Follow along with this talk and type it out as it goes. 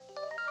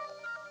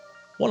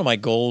One of my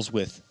goals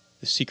with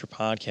the Seeker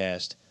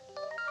podcast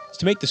is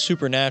to make the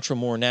supernatural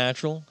more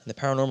natural and the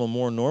paranormal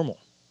more normal.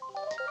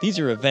 These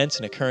are events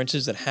and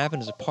occurrences that happen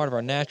as a part of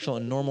our natural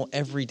and normal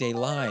everyday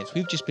lives.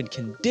 We've just been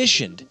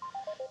conditioned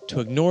to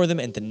ignore them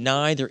and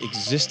deny their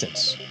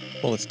existence.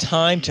 Well, it's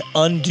time to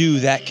undo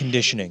that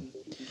conditioning.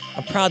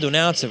 I'm proud to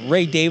announce that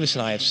Ray Davis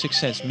and I of Sixth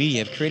Sense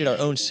Media have created our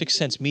own Sixth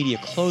Sense Media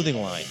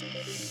clothing line.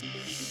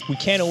 We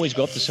can't always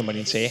go up to somebody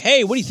and say,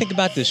 hey, what do you think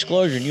about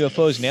disclosure and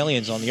UFOs and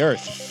aliens on the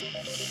Earth?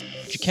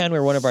 But you can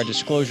wear one of our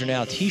Disclosure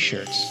Now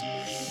t-shirts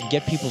and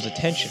get people's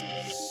attention,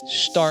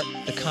 start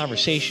the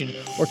conversation,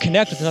 or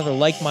connect with another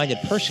like-minded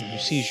person who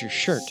sees your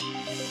shirt.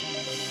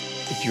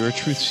 If you're a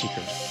truth seeker,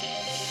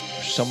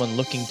 or someone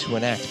looking to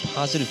enact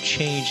positive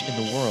change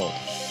in the world,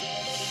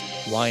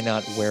 why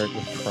not wear it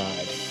with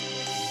pride?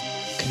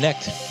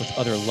 Connect with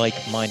other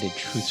like-minded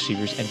truth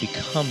seekers and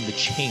become the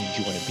change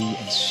you want to be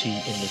and see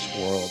in this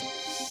world.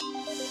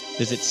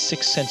 Visit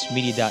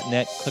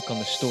sixthsensemedia.net, click on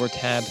the store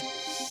tab,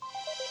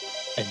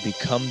 and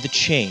become the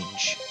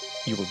change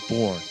you were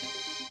born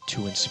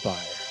to inspire.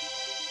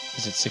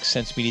 Visit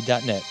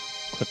sixthsensemedia.net,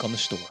 click on the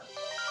store.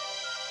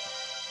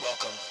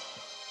 Welcome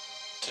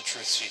to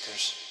Truth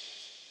Seekers.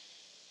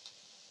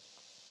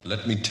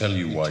 Let me tell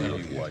you why you're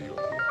here.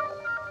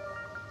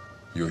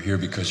 You're here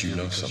because you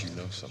know something.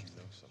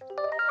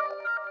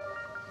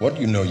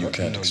 What you know you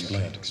can't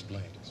explain,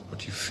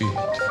 but you feel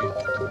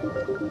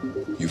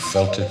it. You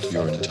felt it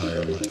your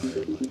entire life.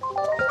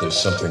 That there's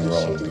something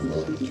wrong in the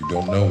world. You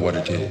don't know what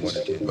it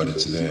is, but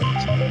it's there.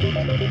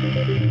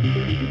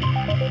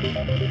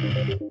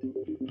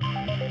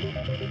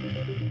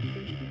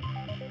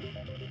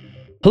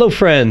 Hello,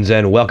 friends,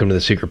 and welcome to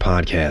the Seeker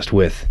Podcast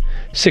with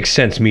Sixth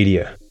Sense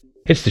Media.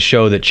 It's the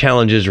show that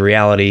challenges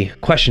reality,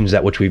 questions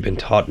that which we've been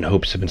taught in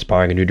hopes of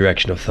inspiring a new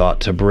direction of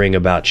thought to bring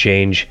about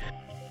change,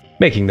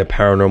 making the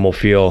paranormal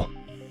feel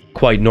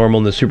quite normal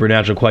and the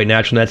supernatural quite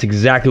natural. And that's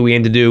exactly what we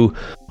aim to do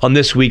on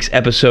this week's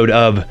episode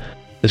of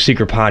the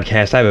Seeker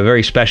Podcast. I have a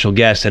very special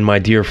guest and my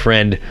dear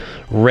friend,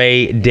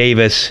 Ray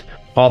Davis,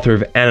 author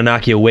of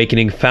Anunnaki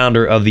Awakening,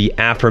 founder of the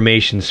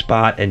Affirmation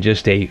Spot, and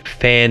just a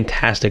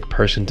fantastic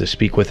person to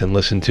speak with and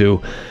listen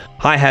to.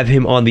 I have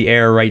him on the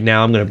air right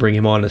now. I'm going to bring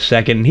him on in a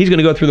second. And he's going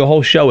to go through the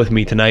whole show with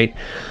me tonight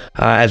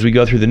as we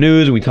go through the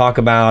news. We talk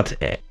about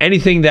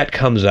anything that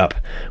comes up.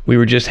 We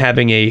were just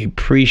having a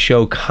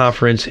pre-show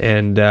conference,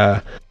 and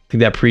I think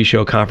that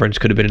pre-show conference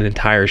could have been an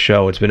entire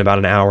show. It's been about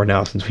an hour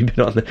now since we've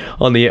been on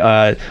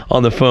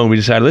the phone. We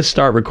decided let's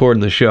start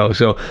recording the show.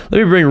 So let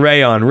me bring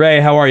Ray on. Ray,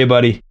 how are you,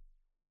 buddy?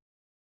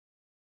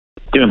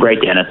 Doing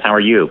great, Dennis. How are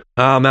you?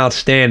 I'm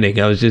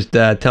outstanding. I was just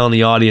telling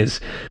the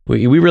audience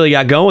we really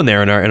got going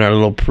there in our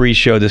little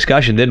pre-show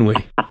discussion, didn't we?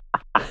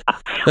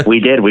 We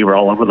did. We were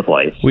all over the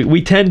place.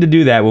 We tend to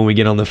do that when we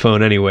get on the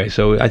phone anyway.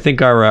 So I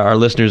think our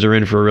listeners are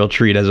in for a real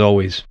treat as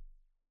always.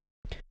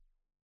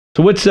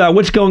 So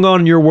what's going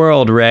on in your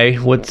world, Ray?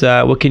 What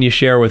can you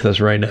share with us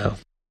right now?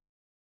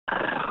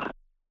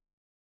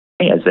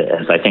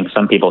 As I think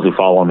some people who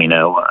follow me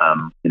know,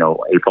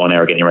 April and I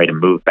are getting ready to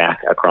move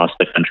back across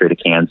the country to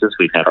Kansas.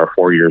 We've had our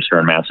 4 years here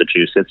in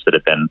Massachusetts that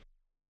have been,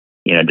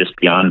 just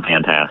beyond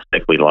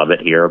fantastic. We love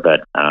it here,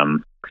 but,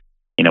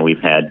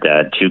 we've had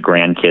 2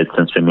 grandkids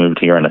since we moved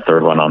here and a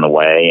third one on the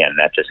way, and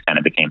that just kind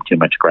of became too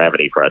much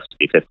gravity for us to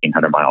be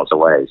 1,500 miles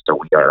away. So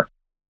we are,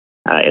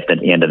 at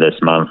the end of this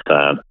month,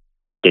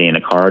 getting in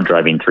a car,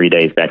 driving 3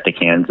 days back to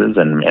Kansas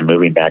and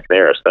moving back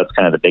there. So that's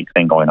kind of the big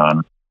thing going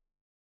on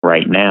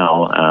right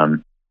now.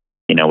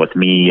 With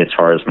me, as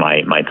far as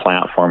my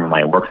platform and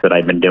my work that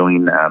I've been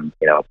doing,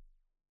 the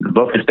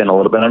book has been a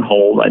little bit on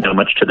hold. I know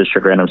much to the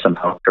chagrin of some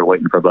folks who are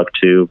waiting for book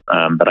 2,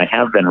 but I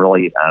have been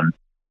really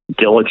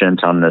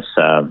diligent on this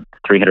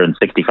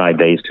 365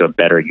 days to a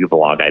better you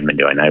vlog I've been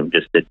doing. I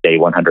just did day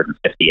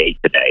 158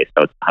 today,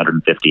 so it's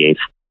 158th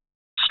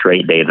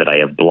straight day that I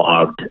have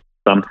blogged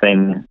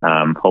something,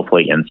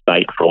 hopefully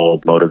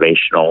insightful,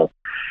 motivational,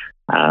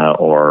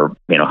 or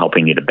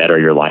helping you to better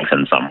your life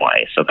in some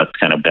way. So that's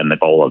kind of been the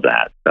goal of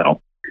that. So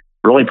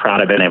really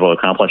proud I've been able to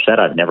accomplish that.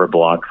 I've never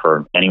blogged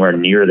for anywhere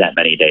near that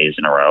many days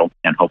in a row,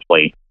 and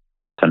hopefully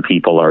some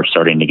people are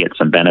starting to get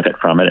some benefit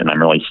from it. And I'm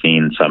really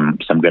seeing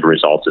some good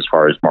results as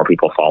far as more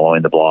people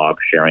following the blog,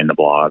 sharing the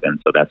blog,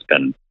 and so that's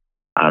been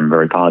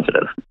very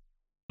positive.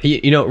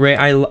 Ray,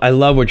 I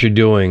love what you're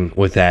doing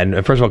with that.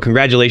 And first of all,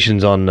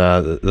 congratulations on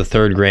the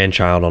third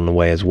grandchild on the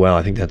way as well.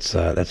 I think that's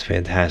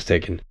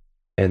fantastic.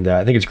 And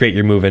I think it's great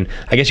you're moving.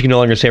 I guess you can no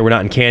longer say we're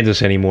not in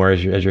Kansas anymore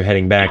as you're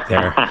heading back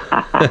there.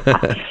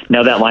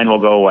 No, that line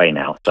will go away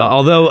now. So.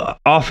 Although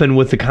often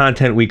with the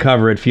content we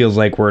cover, it feels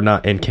like we're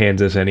not in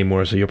Kansas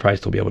anymore, so you'll probably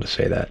still be able to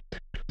say that.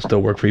 It'll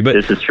still work for you. But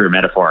this is true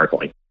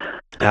metaphorically.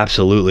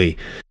 Absolutely.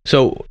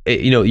 So,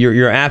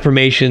 your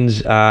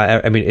affirmations,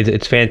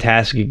 it's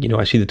fantastic.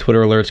 I see the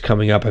Twitter alerts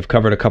coming up. I've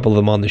covered a couple of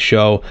them on the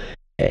show.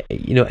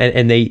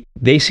 And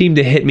they seem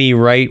to hit me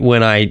right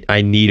when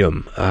I need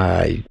them,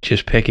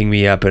 just picking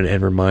me up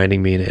and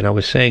reminding me. And I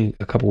was saying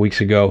a couple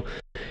weeks ago,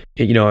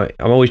 I'm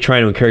always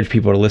trying to encourage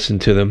people to listen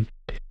to them.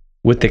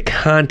 With the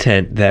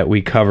content that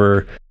we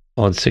cover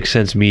on Sixth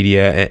Sense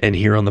Media and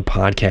here on the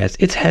podcast,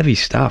 it's heavy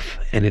stuff,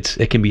 and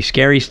it can be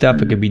scary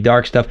stuff, it can be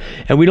dark stuff,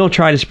 and we don't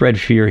try to spread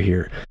fear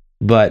here,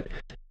 but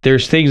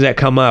there's things that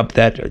come up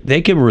that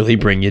they can really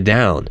bring you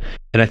down,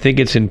 and I think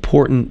it's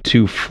important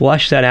to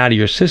flush that out of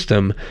your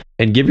system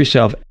and give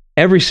yourself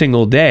every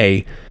single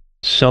day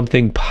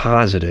something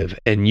positive,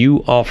 and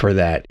you offer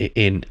that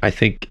in, I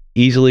think,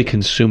 easily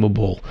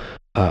consumable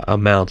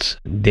amounts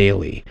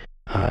daily.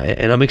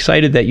 And I'm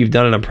excited that you've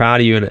done it. I'm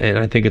proud of you, and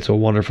I think it's a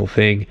wonderful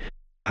thing.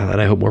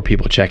 And I hope more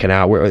people check it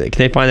out. Where can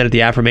they find that at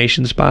the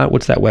Affirmation Spot?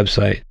 What's that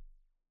website?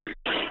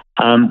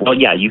 Well,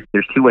 yeah,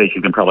 there's two ways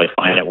you can probably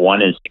find it.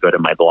 One is to go to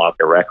my blog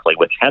directly,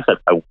 which has a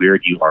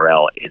weird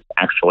URL. It's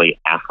actually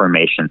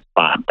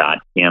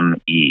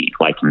affirmationspot.me,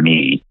 like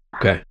me.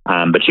 Okay.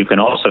 But you can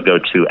also go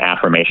to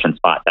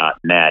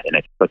affirmationspot.net, and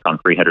if you click on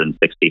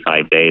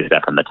 365 days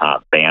up in the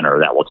top banner,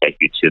 that will take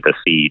you to the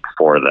feed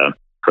for the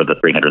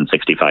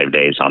 365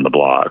 days on the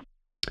blog.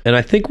 And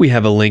I think we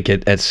have a link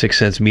at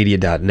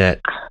sixthsensemedia.net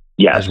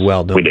as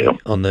well. We do.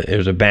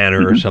 There's a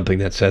banner or something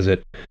that says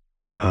it.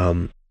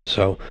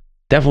 So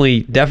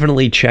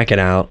definitely check it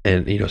out,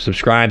 and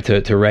subscribe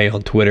to Ray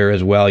on Twitter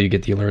as well. You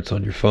get the alerts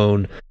on your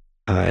phone.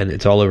 And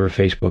it's all over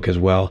Facebook as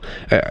well.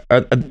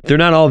 They're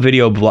not all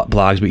video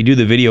blogs, but you do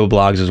the video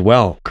blogs as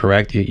well,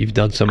 correct? You've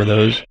done some of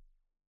those?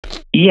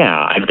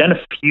 Yeah, I've done a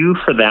few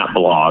for that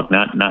blog,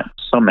 not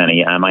so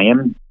many. I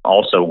am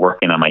also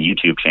working on my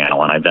YouTube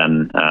channel, and I've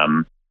done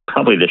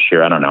probably this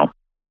year, I don't know,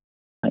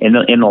 in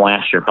the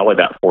last year, probably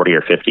about 40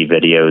 or 50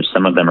 videos.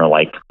 Some of them are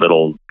like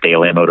little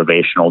daily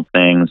motivational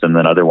things, and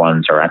then other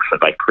ones are actually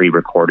like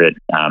pre-recorded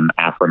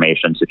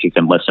affirmations that you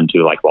can listen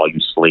to like while you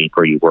sleep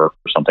or you work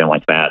or something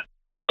like that,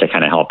 to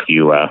kind of help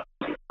you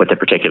with a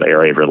particular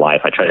area of your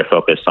life. I try to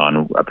focus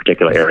on a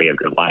particular area of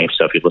your life.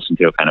 So if you listen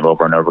to it kind of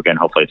over and over again,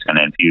 hopefully it's going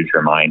to infuse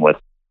your mind with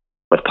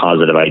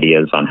positive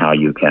ideas on how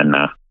you can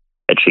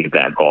achieve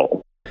that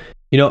goal.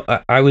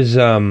 I was,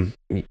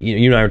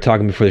 you and I were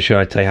talking before the show.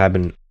 I tell you, I've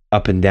been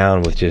up and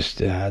down with just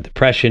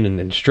depression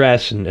and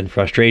stress and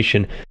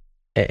frustration.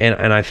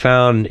 And I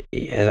found,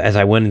 as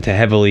I went into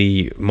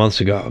heavily months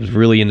ago, I was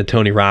really into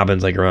Tony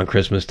Robbins, like around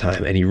Christmas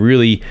time, and it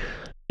really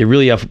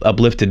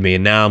uplifted me.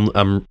 And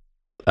now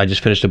I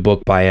just finished a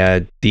book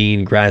by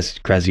Dean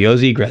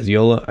Graziosi,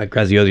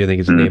 I think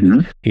his name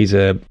is. He's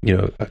a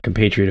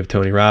compatriot of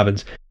Tony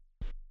Robbins.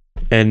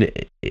 And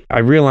I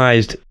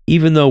realized,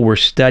 even though we're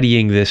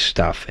studying this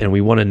stuff and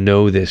we want to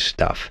know this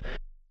stuff,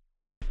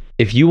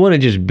 if you want to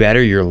just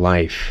better your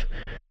life,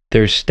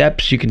 there's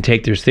steps you can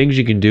take, there's things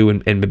you can do,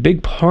 and a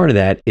big part of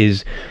that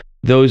is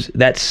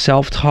that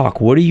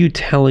self-talk. What are you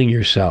telling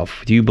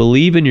yourself? Do you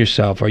believe in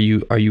yourself? Are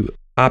you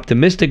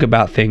optimistic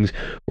about things,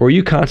 or are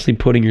you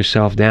constantly putting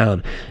yourself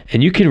down?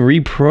 And you can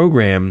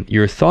reprogram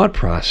your thought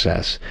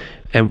process.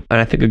 And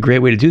I think a great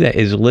way to do that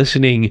is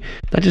listening,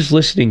 not just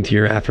listening to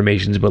your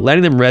affirmations, but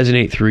letting them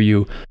resonate through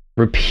you,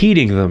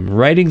 repeating them,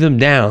 writing them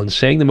down,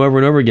 saying them over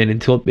and over again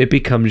until it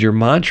becomes your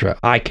mantra.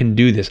 I can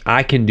do this.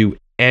 I can do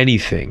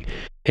anything.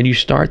 And you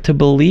start to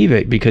believe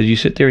it, because you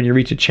sit there and you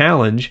reach a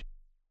challenge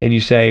and you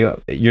say,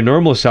 your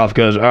normal self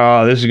goes,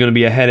 oh, this is going to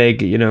be a headache.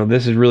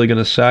 This is really going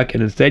to suck.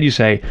 And instead you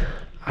say,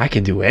 I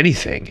can do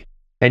anything.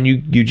 And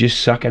you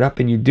just suck it up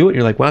and you do it. And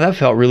you're like, wow, that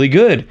felt really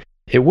good.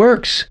 It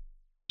works.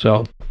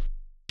 So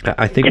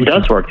I think it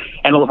does work.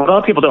 And what a lot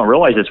of people don't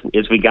realize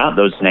is we got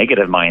those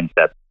negative mindsets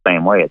the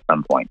same way at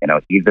some point.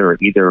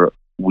 Either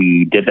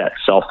we did that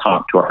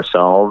self-talk to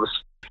ourselves,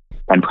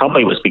 and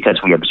probably it was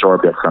because we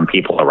absorbed it from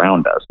people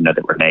around us,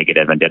 that were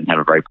negative and didn't have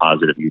a very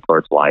positive view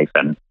towards life.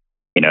 And,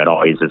 it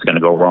always is going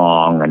to go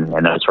wrong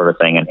and that sort of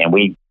thing. And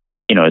we,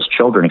 as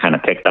children, kind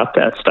of picked up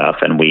that stuff.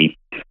 And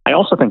I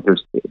also think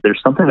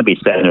there's something to be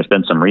said, and there's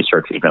been some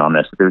research even on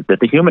this, that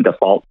the human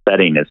default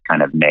setting is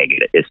kind of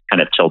negative. It's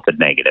kind of tilted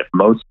negative.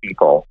 Most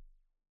people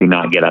do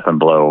not get up and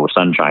blow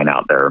sunshine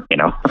out there,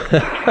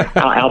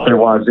 out there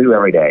wazoo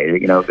every day,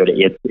 but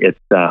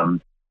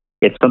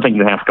it's something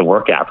you have to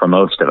work at for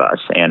most of us.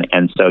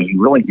 And so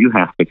you really do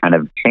have to kind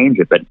of change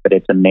it, but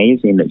it's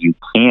amazing that you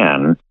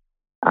can,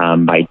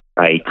 by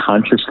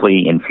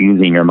consciously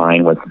infusing your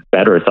mind with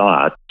better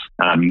thoughts,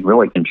 you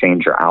really can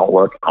change your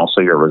outlook,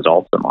 also your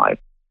results in life,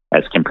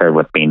 as compared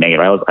with being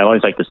negative. I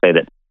always like to say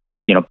that,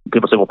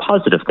 people say, well,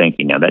 positive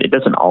thinking, that it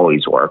doesn't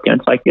always work. And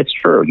it's like, it's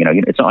true,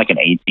 it's not like an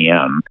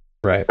ATM.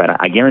 Right.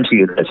 But I guarantee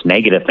you this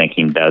negative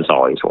thinking does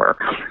always work.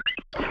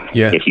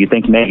 Yeah. If you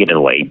think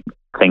negatively,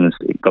 things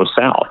go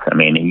south. I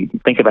mean, you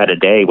think about a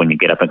day when you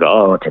get up and go,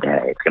 oh,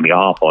 today it's going to be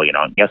awful.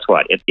 Guess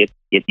what?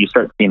 You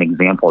start seeing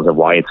examples of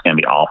why it's going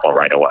to be awful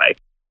right away.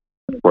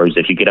 Whereas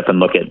if you get up and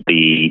look at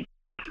the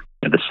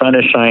sun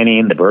is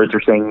shining, the birds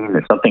are singing,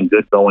 there's something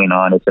good going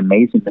on, it's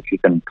amazing that you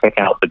can pick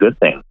out the good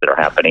things that are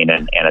happening.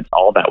 And it's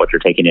all about what you're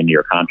taking into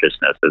your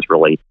consciousness is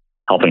really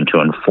helping to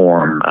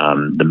inform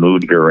the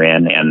mood you're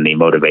in and the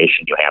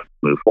motivation you have to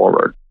move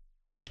forward.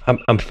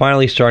 I'm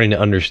finally starting to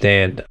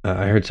understand.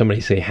 I heard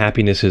somebody say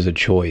happiness is a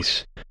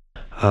choice.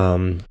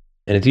 And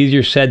it's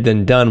easier said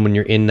than done when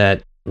you're in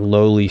that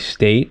lowly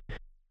state.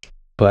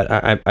 But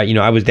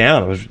I was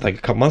down. I was like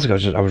a couple months ago.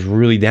 I was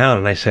really down,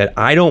 and I said,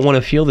 I don't want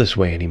to feel this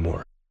way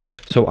anymore.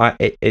 So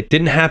it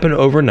didn't happen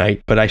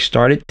overnight, but I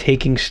started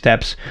taking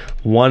steps.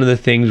 One of the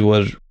things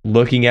was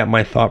looking at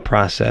my thought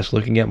process,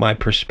 looking at my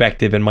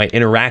perspective and my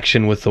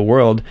interaction with the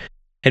world,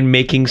 and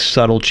making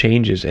subtle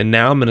changes. And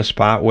now I'm in a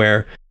spot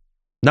where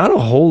not a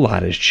whole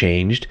lot has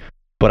changed,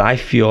 but I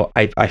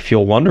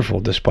feel wonderful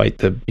despite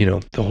the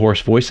hoarse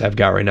voice I've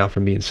got right now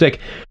from being sick.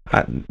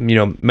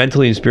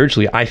 Mentally and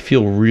spiritually, I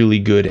feel really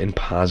good and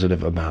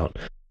positive about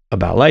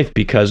life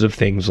because of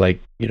things like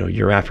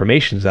your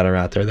affirmations that are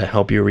out there that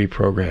help you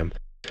reprogram.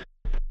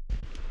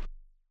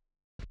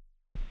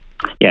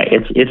 Yeah,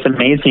 it's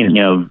amazing.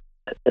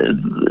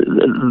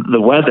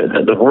 The weather,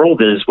 the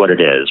world is what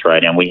it is,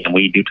 right? And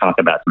we do talk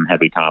about some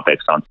heavy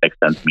topics on Sixth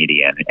Sense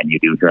Media, and you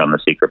do here on the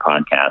Secret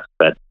Podcast.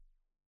 But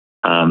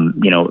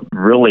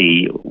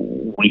really,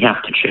 we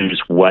have to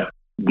choose what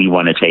we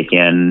want to take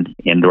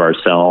into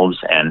ourselves.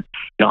 And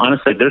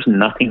honestly, there's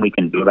nothing we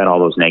can do about all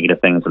those negative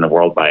things in the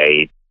world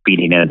by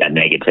feeding into that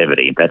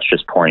negativity. That's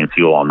just pouring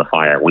fuel on the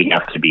fire. We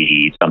have to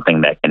be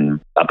something that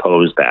can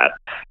oppose that.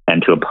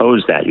 And to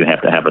oppose that, you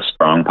have to have a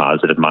strong,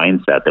 positive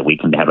mindset that we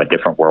can have a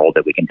different world,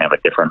 that we can have a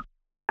different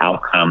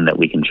outcome, that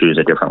we can choose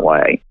a different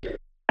way.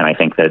 And I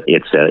think that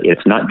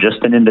it's not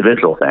just an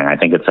individual thing. I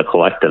think it's a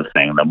collective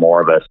thing. The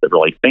more of us that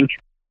really think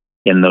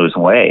in those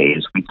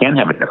ways, we can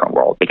have a different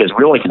world, because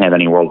we really can have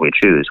any world we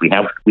choose. We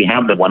have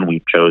the one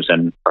we've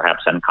chosen,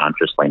 perhaps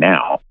unconsciously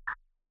now.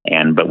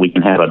 But we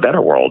can have a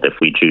better world if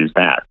we choose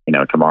that,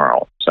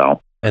 tomorrow.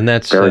 So, and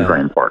that's very, very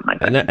important. I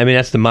think.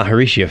 That's the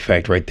Maharishi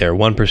effect right there.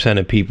 1%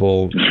 of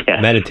people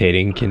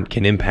meditating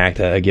can impact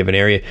a given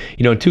area.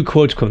 Two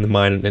quotes come to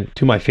mind, and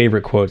two of my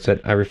favorite quotes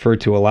that I refer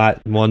to a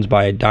lot. One's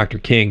by Dr.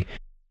 King.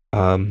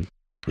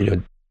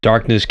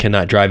 Darkness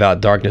cannot drive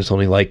out darkness;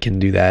 only light can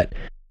do that.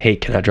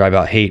 Hate cannot drive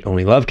out hate;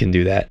 only love can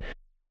do that.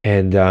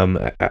 And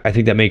I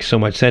think that makes so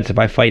much sense. If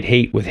I fight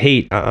hate with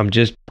hate, I'm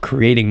just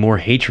creating more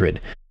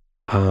hatred.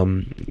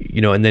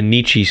 And then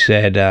Nietzsche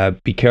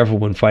said, be careful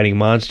when fighting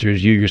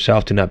monsters. You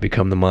yourself do not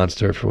become the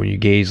monster, for when you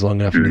gaze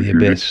long enough into the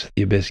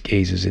abyss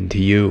gazes into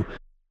you.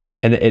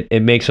 And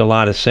it makes a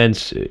lot of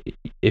sense.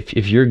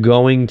 If you're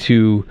going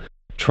to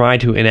try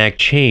to enact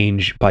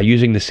change by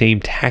using the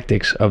same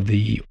tactics of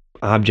the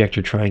object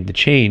you're trying to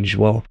change,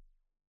 well,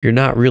 you're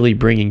not really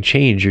bringing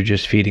change. You're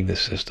just feeding the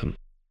system.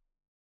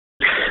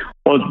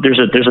 Well, there's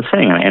a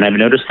thing, and I've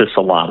noticed this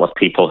a lot with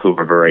people who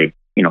are very,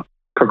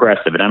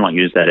 progressive, and I don't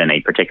use that in a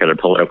particular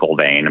political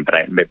vein, but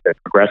they're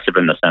progressive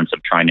in the sense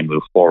of trying to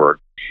move forward.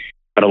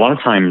 But a lot of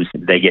times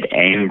they get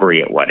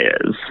angry at what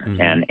is,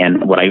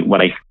 and what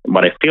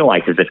I feel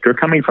like is if you're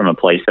coming from a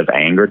place of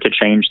anger to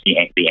change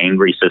the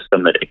angry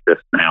system that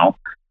exists now,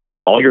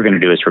 all you're going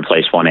to do is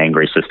replace one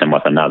angry system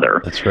with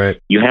another. That's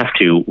right. You have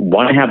to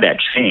want to have that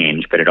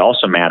change, but it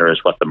also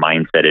matters what the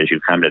mindset is you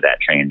come to that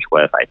change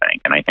with, I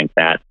think. And I think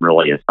that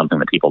really is something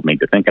that people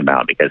need to think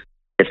about, because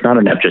it's not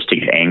enough just to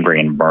get angry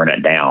and burn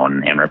it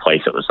down and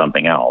replace it with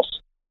something else.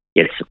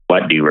 It's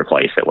what do you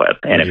replace it with?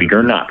 And if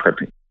you're not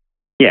prepared,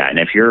 and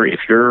if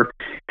you're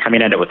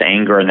coming at it with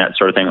anger and that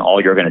sort of thing,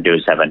 all you're going to do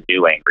is have a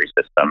new angry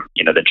system,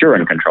 that you're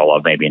in control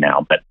of maybe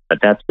now, but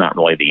that's not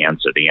really the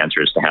answer. The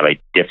answer is to have a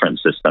different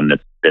system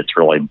that's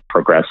really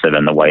progressive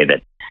in the way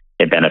that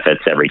it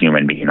benefits every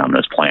human being on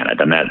this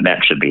planet, and that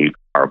should be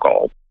our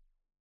goal.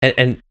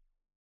 And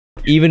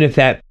even if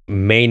that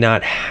may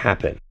not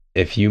happen,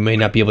 if you may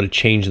not be able to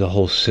change the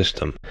whole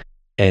system,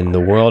 and the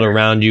world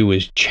around you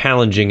is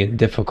challenging and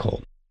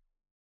difficult,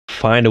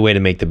 find a way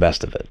to make the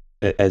best of it.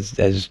 As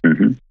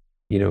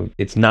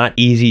it's not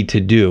easy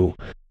to do,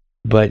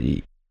 but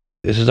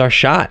this is our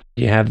shot.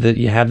 You have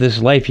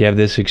this life, you have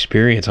this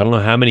experience. I don't know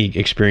how many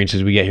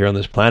experiences we get here on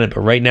this planet,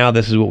 but right now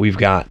this is what we've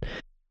got.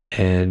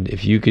 And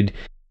if you could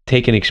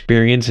take an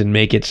experience and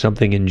make it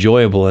something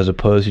enjoyable as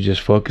opposed to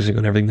just focusing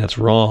on everything that's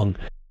wrong,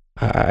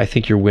 I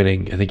think you're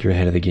winning. I think you're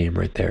ahead of the game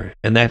right there,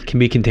 and that can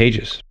be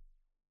contagious.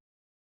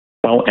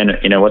 Well, and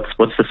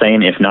what's the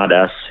saying? If not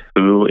us,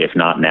 who? If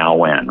not now,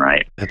 when?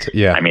 Right? That's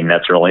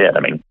really it. I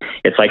mean,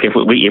 it's like if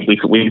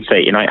we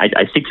say,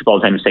 I see people all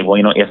the time and say,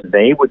 well, if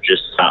they would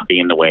just stop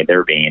being the way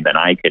they're being, then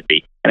I could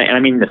be. And I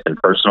mean this in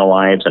personal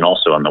lives and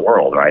also in the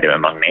world, right?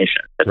 Among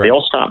nations, if they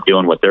all stop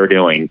doing what they're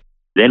doing,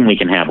 then we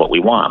can have what we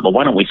want. But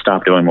why don't we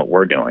stop doing what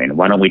we're doing?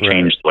 Why don't we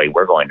change the way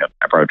we're going to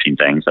approaching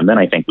things? And then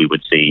I think we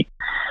would see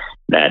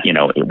that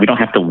we don't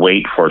have to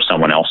wait for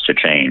someone else to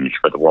change,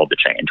 for the world to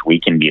change. We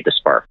can be the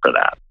spark for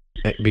that.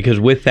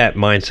 Because with that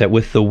mindset,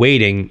 with the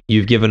waiting,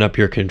 you've given up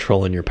your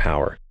control and your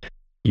power.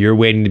 You're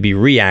waiting to be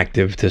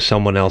reactive to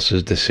someone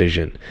else's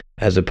decision,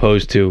 as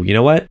opposed to, you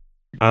know what?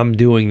 I'm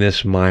doing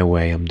this my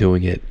way. I'm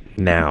doing it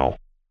now.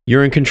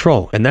 You're in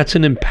control. And that's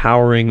an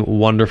empowering,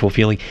 wonderful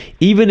feeling.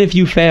 Even if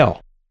you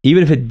fail,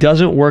 even if it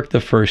doesn't work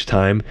the first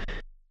time,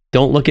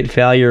 don't look at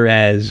failure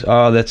as,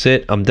 oh, that's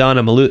it, I'm done,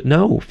 I'm a loser.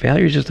 No,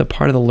 failure is just a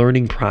part of the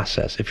learning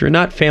process. If you're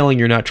not failing,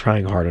 you're not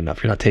trying hard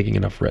enough. You're not taking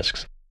enough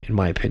risks, in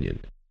my opinion.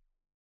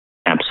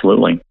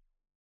 Absolutely.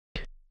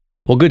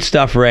 Well, good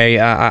stuff, Ray.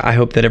 I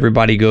hope that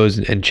everybody goes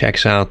and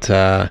checks out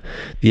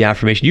the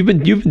affirmation. You've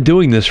been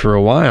doing this for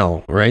a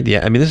while, right?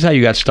 Yeah, I mean, this is how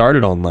you got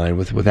started online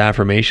with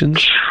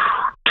affirmations.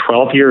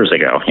 12 years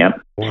ago. Yep,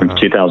 wow. From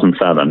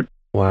 2007.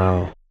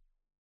 Wow,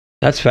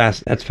 that's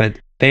fast. That's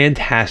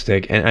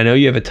fantastic. And I know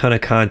you have a ton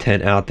of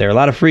content out there. A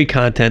lot of free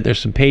content. There's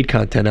some paid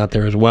content out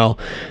there as well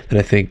that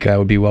I think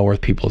would be well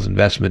worth people's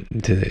investment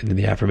into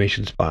the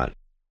affirmation spot.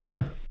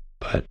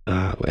 But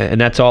and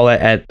that's all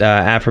at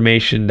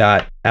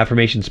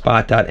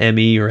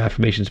affirmationspot.me or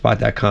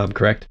affirmationspot.com,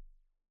 correct?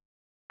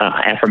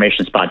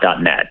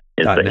 Affirmationspot.net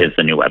is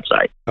the new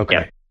website. Okay.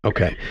 Yep.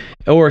 Okay.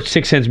 Or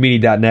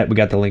sixcentsmedia.net. We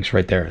got the links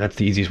right there. That's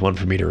the easiest one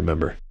for me to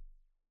remember.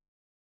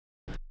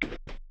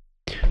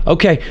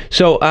 Okay,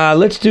 so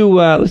let's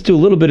do a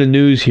little bit of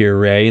news here,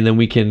 Ray, and then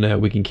we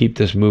can keep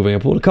this moving. I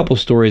pulled a couple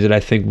stories that I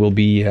think will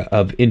be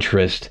of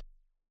interest.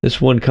 This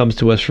one comes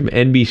to us from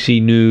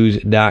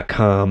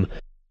NBCnews.com.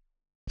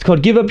 It's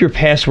called "Give Up Your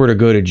Password or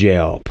Go to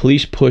Jail.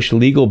 Police Push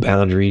Legal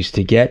Boundaries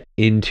to Get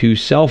into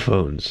Cell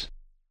Phones."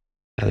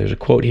 Now, there's a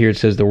quote here. It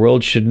says, "The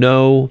world should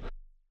know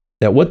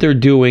that what they're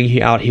doing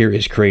out here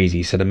is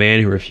crazy," said a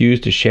man who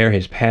refused to share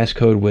his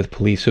passcode with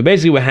police. So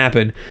basically what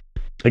happened,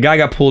 the guy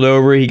got pulled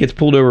over. He gets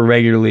pulled over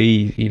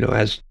regularly,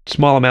 has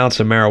small amounts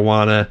of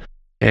marijuana.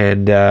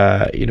 And,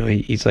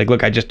 he's like,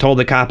 "Look, I just told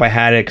the cop I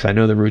had it because I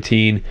know the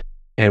routine.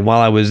 And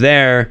while I was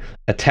there,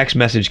 a text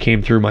message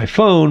came through my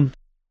phone.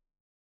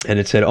 And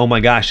it said, 'Oh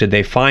my gosh, did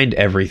they find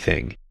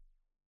everything?'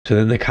 So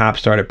then the cop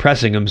started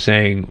pressing him,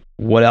 saying,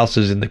 'What else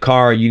is in the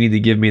car? You need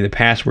to give me the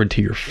password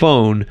to your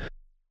phone,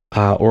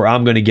 or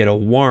I'm going to get a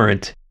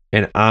warrant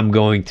and I'm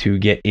going to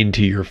get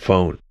into your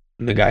phone.'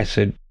 And the guy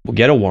said, 'Well,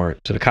 get a warrant.'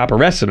 So the cop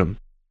arrested him,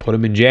 put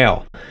him in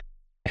jail.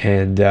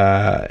 And,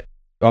 the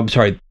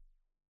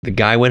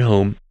guy went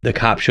home. The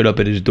cop showed up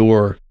at his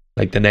door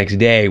like the next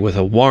day with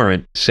a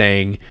warrant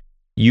saying,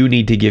 'You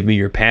need to give me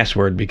your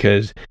password,'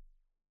 because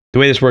the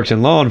way this works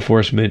in law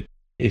enforcement,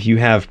 if you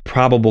have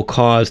probable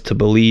cause to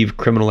believe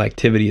criminal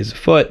activity is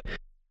afoot,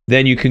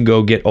 then you can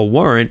go get a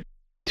warrant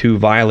to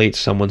violate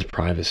someone's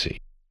privacy.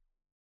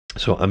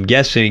 So I'm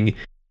guessing,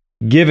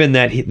 given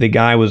that the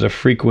guy was a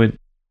frequent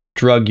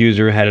drug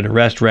user, had an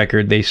arrest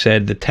record, they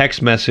said the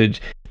text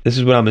message, this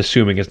is what I'm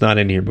assuming, it's not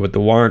in here, but what the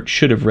warrant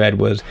should have read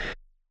was,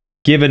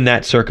 given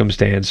that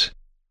circumstance,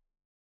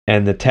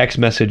 and the text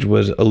message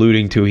was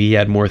alluding to he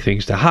had more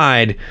things to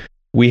hide,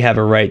 we have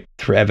a right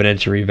for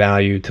evidentiary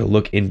value to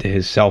look into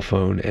his cell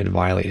phone and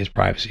violate his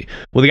privacy.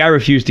 Well, the guy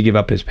refused to give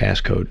up his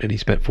passcode, and he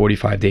spent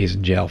 45 days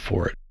in jail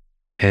for it.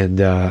 And,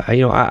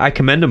 I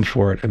commend him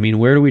for it. I mean,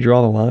 where do we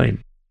draw the line,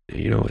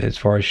 as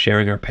far as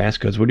sharing our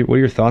passcodes? What are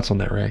your thoughts on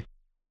that, Ray?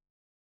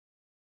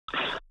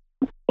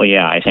 Well,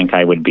 yeah, I think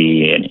I would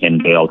be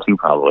in jail too,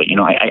 probably.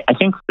 I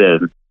think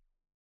the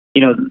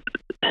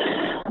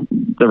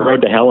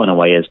road to hell in a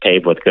way is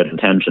paved with good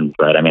intentions,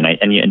 right? I mean,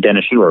 and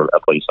Dennis, you were a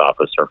police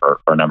officer for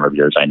a number of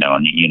years, I know,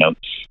 and you know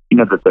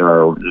that there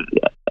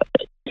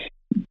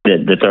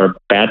are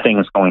bad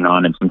things going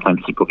on, and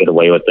sometimes people get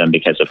away with them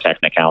because of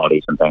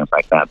technicalities and things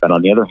like that. But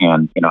on the other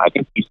hand, I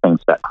think these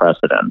things set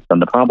precedents,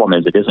 and the problem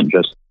is it isn't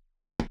just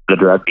the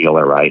drug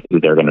dealer, right, who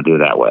they're going to do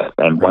that with.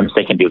 And once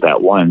they can do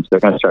that once,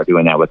 they're going to start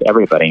doing that with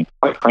everybody.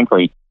 Quite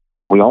frankly,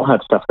 we all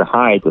have stuff to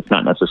hide that's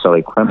not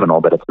necessarily criminal,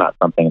 but it's not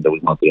something that we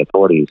want the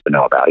authorities to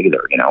know about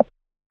either.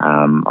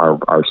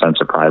 Our sense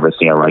of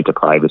privacy, our right to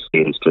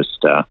privacy is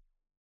just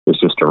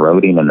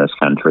eroding in this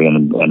country,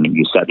 and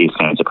you set these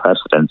kinds of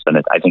precedents, and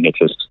I think it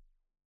just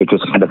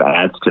kind of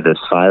adds to this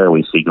fire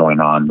we see going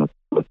on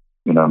with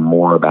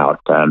more about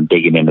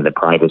digging into the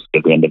privacy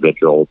of the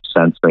individual,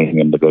 censoring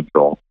the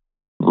individual,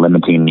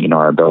 limiting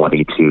our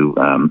ability to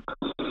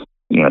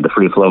the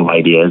free flow of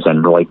ideas,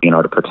 and really being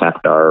able to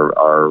protect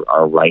our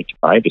right to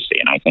privacy.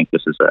 And I think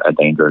this is a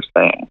dangerous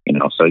thing.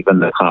 So even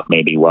the cop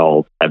may be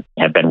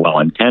have been well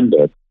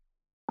intended.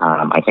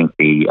 I think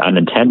the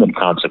unintended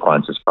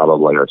consequences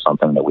probably are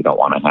something that we don't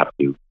want to have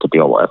to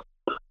deal with.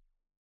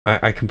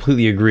 I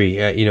completely agree.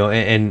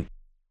 And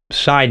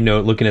side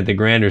note, looking at the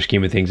grander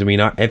scheme of things, I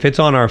mean, if it's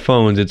on our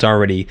phones, it's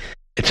already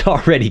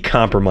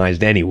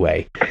compromised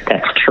anyway.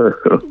 That's true.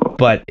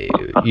 But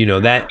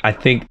that, I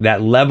think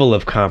that level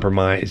of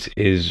compromise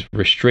is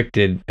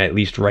restricted, at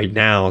least right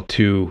now,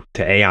 to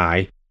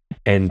AI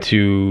and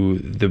to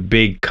the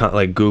big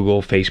like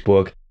Google,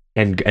 Facebook,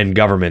 and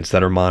governments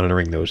that are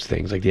monitoring those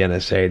things, like the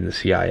NSA and the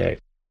CIA.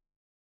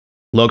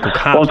 Local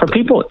cops. Well, for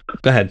people,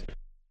 go ahead.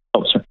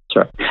 Oh,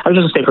 sorry. I was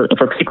just going to say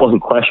for people who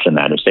question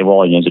that, or say,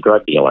 well, he's a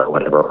drug dealer or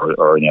whatever,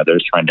 or they're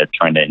just trying to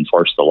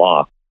enforce the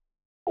law.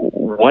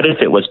 What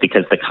if it was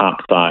because the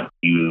cop thought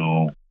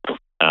you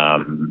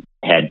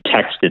had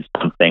texted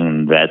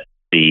something that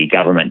the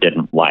government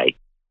didn't like?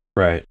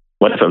 Right.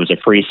 What if it was a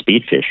free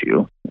speech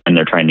issue and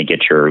they're trying to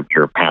get your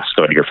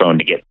passcode of your phone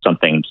to get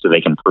something so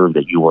they can prove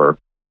that you were,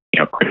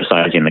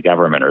 criticizing the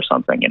government or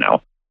something,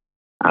 Yes.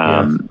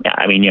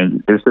 I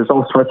mean, there's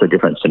all sorts of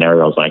different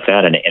scenarios like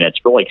that, and it's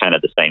really kind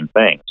of the same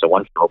thing. So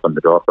once you open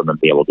the door for them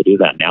to be able to do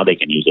that, now they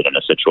can use it in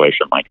a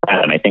situation like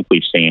that. And I think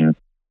we've seen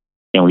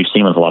we've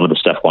seen with a lot of the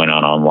stuff going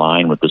on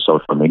online with the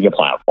social media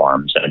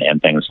platforms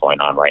and things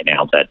going on right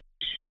now that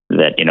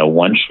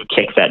once you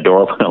kick that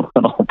door open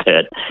a little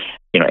bit,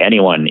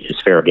 anyone is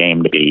fair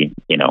game to be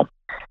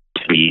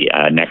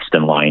next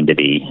in line to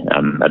be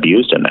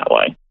abused in that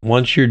way.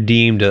 Once you're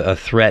deemed a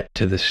threat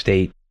to the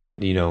state,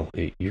 you're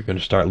going to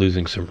start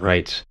losing some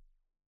rights.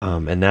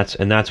 And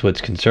that's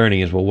what's concerning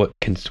is, well,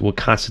 what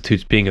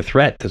constitutes being a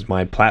threat? Does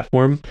my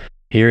platform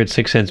here at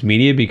Sixth Sense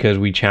Media, because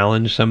we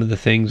challenge some of the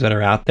things that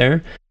are out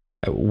there,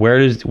 where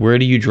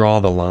do you draw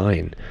the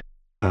line?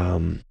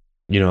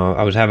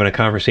 I was having a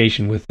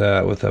conversation with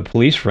a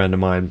police friend of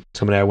mine,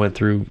 somebody I went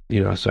through,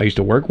 so I used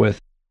to work with.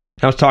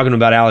 I was talking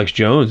about Alex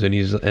Jones, and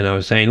I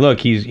was saying, look,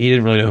 he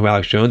didn't really know who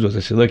Alex Jones was.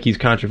 I said, look, he's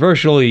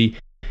controversial. He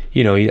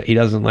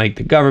doesn't like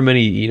the government.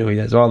 He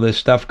has all this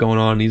stuff going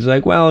on. And he's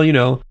like, well,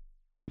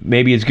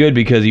 maybe it's good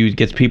because he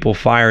gets people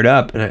fired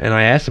up. And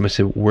I asked him, I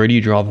said, where do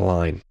you draw the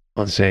line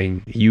on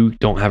saying you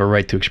don't have a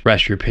right to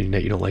express your opinion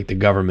that you don't like the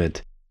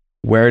government?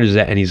 Where does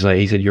that? And he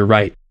said, you're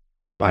right.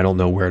 I don't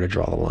know where to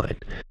draw the line.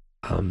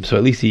 So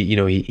at least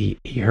he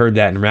heard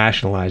that and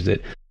rationalized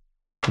it.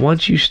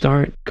 Once you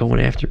start going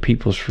after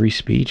people's free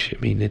speech, I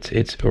mean,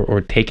 it's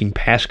or taking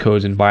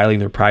passcodes and violating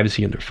their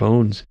privacy on their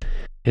phones,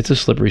 it's a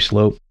slippery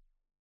slope.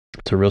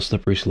 It's a real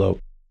slippery slope.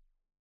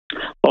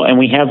 Well, and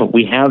we have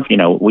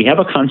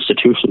a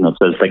constitution that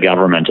says the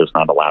government is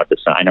not allowed to.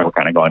 I know we're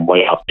kind of going way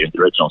off the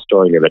original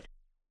story here, but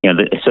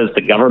it says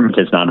the government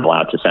is not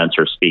allowed to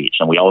censor speech,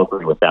 and we all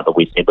agree with that. But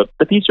we say, but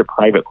these are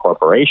private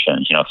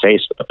corporations.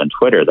 Facebook and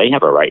Twitter, they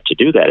have a right to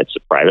do that. It's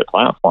a private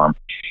platform.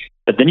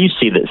 But then you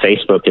see that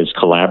Facebook is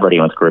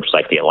collaborating with groups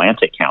like the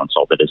Atlantic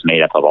Council that is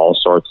made up of all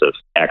sorts of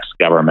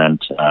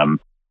ex-government,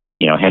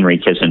 Henry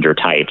Kissinger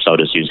types. I'll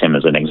just use him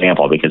as an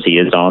example because he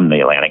is on the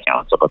Atlantic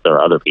Council, but there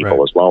are other people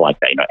right. as well like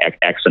that,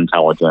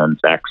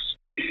 ex-intelligence,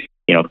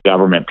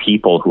 government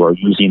people who are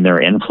using their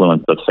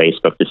influence with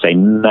Facebook to say,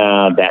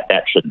 nah,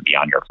 that shouldn't be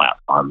on your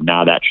platform.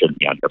 Nah, that shouldn't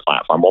be on your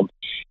platform. Well,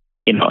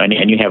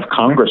 and you have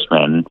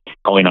congressmen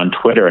going on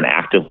Twitter and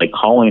actively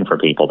calling for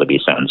people to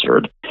be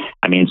censored.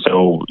 I mean,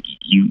 so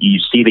you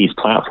see these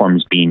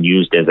platforms being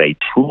used as a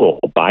tool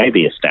by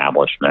the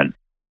establishment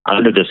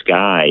under this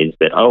guise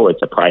that,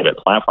 it's a private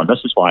platform.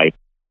 This is why,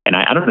 and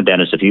I don't know,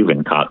 Dennis, if you've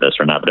been caught this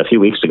or not, but a few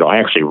weeks ago, I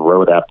actually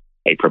wrote up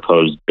a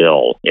proposed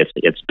bill.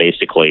 It's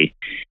basically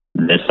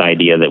this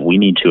idea that we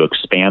need to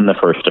expand the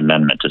First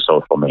Amendment to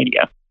social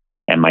media.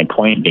 And my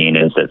point being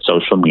is that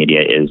social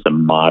media is the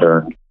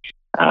modern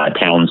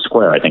town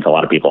square. I think a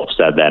lot of people have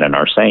said that and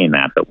are saying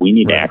that, but we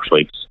need to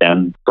actually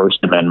extend First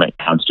Amendment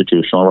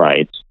constitutional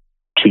rights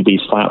to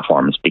these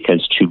platforms,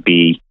 because to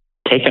be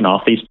taken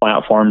off these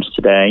platforms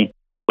today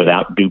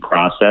without due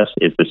process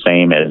is the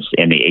same as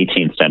in the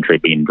 18th century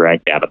being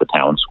dragged out of the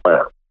town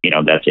square.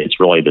 It's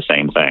really the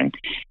same thing.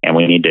 And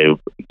we need to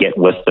get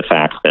with the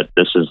fact that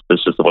this is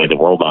the way the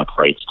world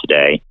operates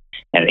today.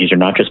 And these are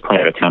not just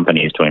private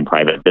companies doing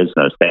private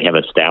business. They have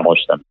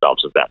established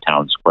themselves as that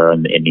town square,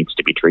 and it needs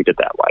to be treated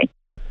that way.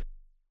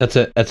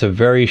 That's a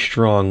very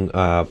strong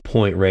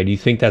point, Ray. Do you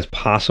think that's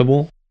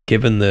possible,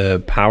 given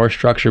the power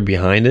structure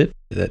behind it,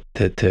 that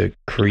to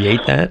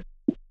create that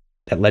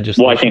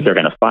legislation? Well, I think they're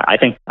going to fight. I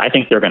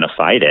think they're going to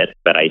fight it,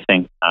 but I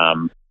think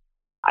I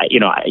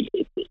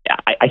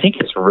think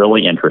it's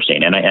really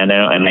interesting, and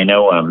I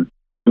know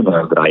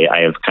that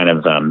I have kind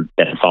of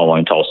been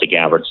following Tulsi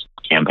Gabbard's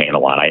campaign a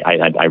lot.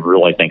 I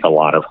really think a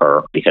lot of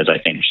her, because I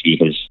think she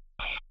has.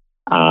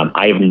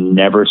 I have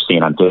never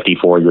seen. I'm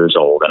 54 years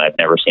old, and I've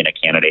never seen a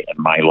candidate in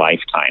my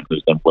lifetime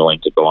who's been willing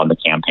to go on the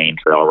campaign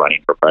trail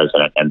running for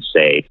president and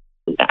say,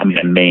 a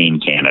main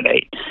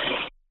candidate,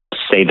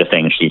 say the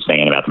things she's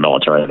saying about the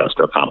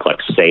military-industrial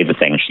complex, say the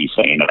things she's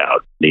saying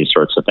about these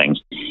sorts of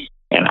things.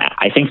 And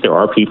I think there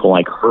are people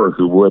like her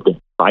who would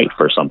fight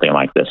for something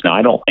like this. Now,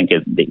 I don't think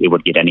it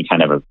would get any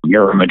kind of a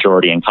mirror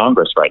majority in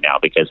Congress right now,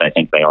 because I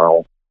think they are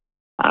all,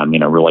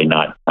 really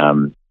not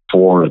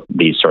for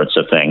these sorts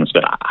of things.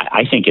 But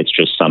I think it's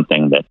just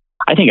something that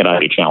I think it ought to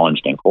be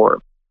challenged in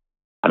court.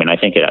 I mean, I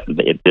think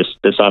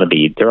this ought to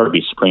be, there ought to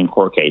be Supreme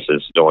Court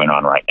cases going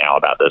on right now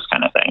about this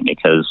kind of thing,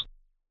 because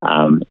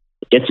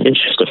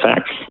it's just a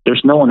fact.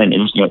 There's no one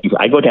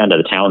I go down to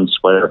the town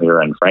square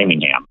here in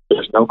Framingham.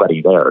 There's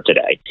nobody there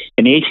today.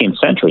 In the 18th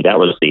century, that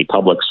was the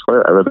public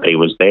square. Everybody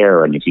was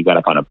there. And if you got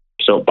up on a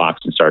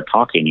soapbox and started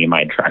talking, you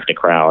might attract a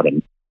crowd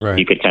and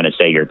you could kind of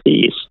say your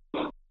piece.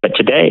 But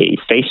today,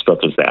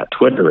 Facebook is that,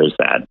 Twitter is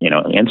that,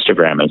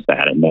 Instagram is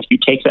that. And if you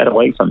take that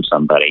away from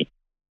somebody,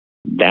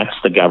 that's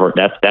the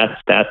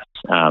that's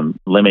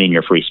limiting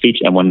your free speech.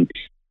 And when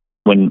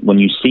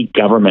you see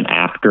government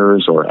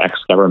actors or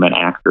ex-government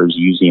actors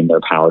using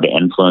their power to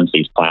influence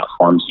these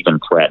platforms,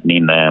 even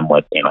threatening them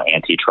with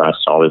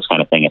antitrust, all this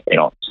kind of thing, if they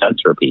don't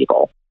censor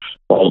people,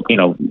 well,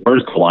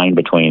 where's the line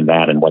between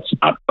that and what's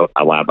not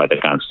allowed by the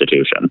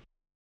Constitution?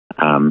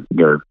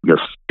 You're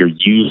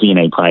using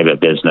a private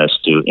business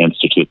to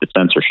institute the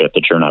censorship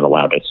that you're not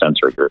allowed to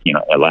censor.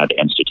 You're allowed to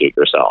institute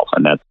yourself,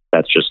 and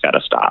that's just got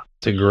to stop.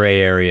 It's a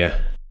gray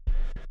area.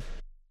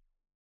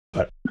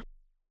 But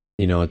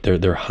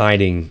they're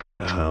hiding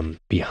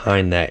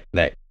behind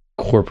that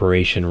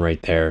corporation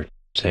right there,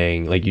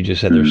 saying, like you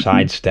just said, they're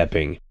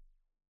sidestepping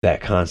that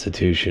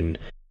Constitution.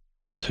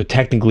 So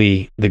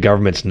technically, the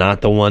government's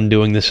not the one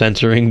doing the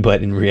censoring,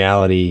 but in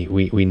reality,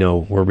 we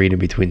know we're reading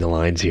between the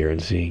lines here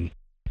and seeing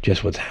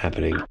just what's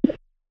happening.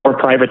 Or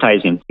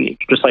privatizing speech,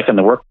 just like in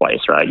the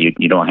workplace, right?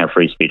 You don't have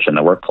free speech in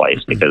the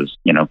workplace because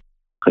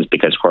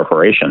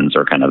corporations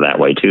are kind of that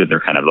way too. They're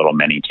kind of little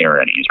mini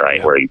tyrannies, right?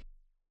 Yeah. Where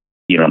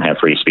you don't have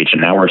free speech,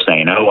 and now we're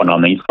saying, and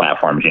on these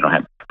platforms you don't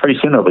have. Pretty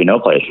soon there'll be no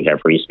place you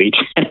have free speech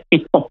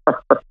anymore.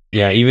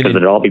 Yeah, even because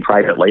it'll all be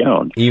privately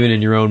owned. Even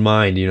in your own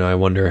mind, I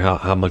wonder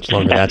how much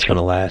longer that's going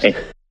to last.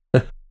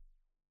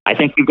 I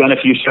think you've done a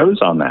few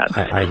shows on that.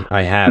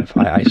 I have.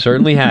 I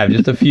certainly have,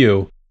 just a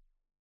few.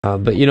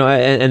 But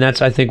and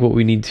that's, I think, what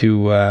we need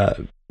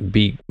to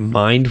be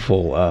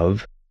mindful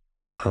of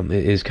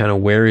is kind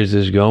of where is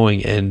this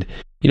going. And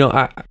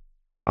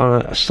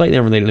on a slightly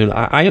unrelated note,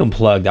 I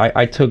unplugged.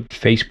 I took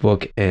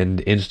Facebook and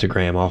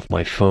Instagram off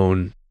my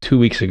phone 2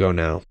 weeks ago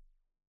now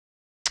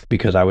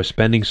because I was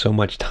spending so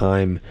much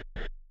time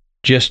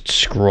just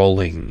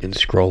scrolling and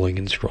scrolling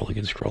and scrolling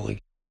and scrolling,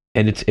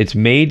 and it's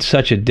made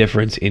such a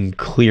difference in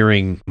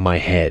clearing my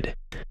head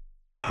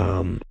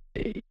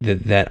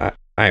that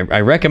I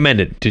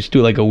recommend it. Just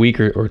do like a week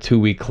or 2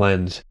 week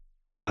cleanse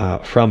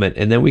from it,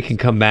 and then we can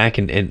come back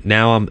and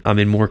now I'm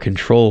in more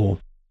control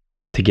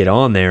to get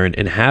on there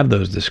and have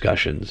those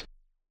discussions.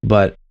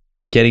 But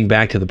getting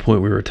back to the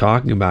point we were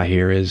talking about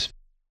here is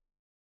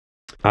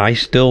I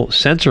still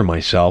censor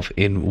myself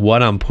in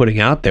what I'm putting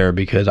out there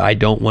because I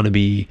don't want to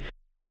be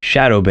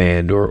shadow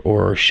banned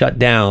or shut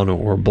down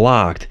or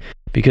blocked,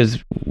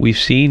 because we've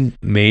seen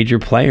major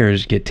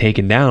players get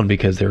taken down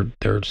because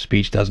their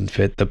speech doesn't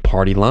fit the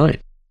party line.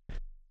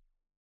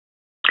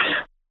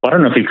 Well, I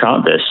don't know if you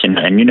caught this,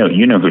 and you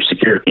know who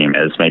Secure Team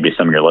is. Maybe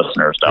some of your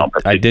listeners don't.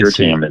 But I did Secure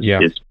see Team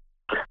it, is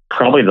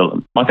probably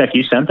in fact,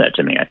 you sent that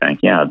to me, I think.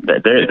 Yeah,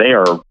 they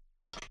are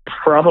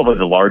probably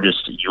the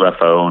largest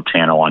UFO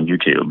channel on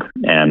YouTube,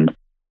 and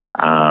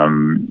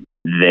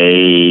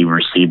they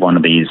receive one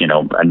of these,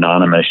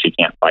 anonymous, you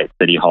can't fight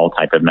City Hall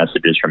type of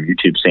messages from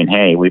YouTube saying,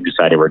 "Hey, we've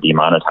decided we're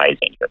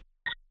demonetizing you."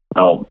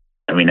 Well,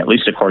 at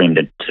least according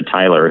to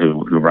Tyler,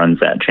 who runs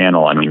that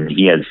channel,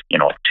 he has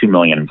 2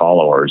 million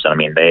followers.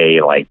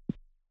 They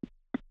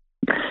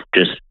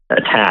just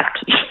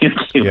attacked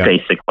YouTube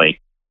basically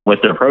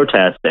with their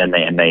protest, and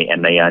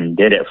they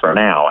undid it for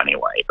now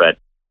anyway. But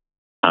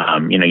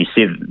you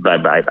see,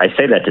 I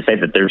say that to say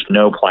that there's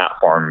no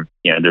platform,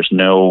 there's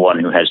no one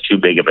who has too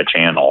big of a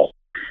channel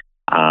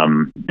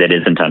that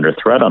isn't under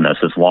threat on this,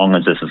 as long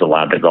as this is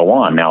allowed to go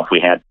on. Now, if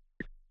we had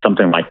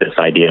something like this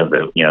idea of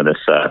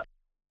this,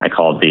 I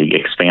call it the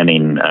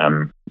expanding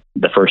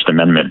the First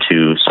Amendment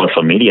to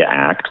Social Media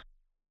Act.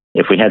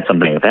 If we had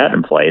something like that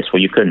in place,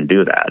 well, you couldn't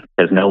do that,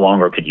 because no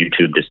longer could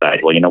YouTube decide,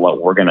 well, you know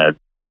what, we're going to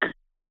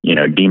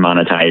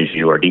demonetize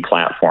you or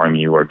deplatform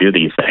you or do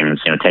these things,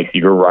 take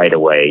your right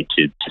away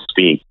to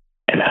speak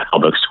in a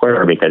public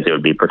square, because it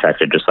would be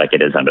protected just like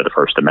it is under the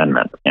First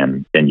Amendment,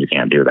 and then you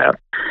can't do that.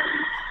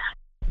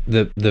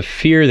 The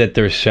fear that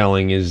they're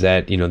selling is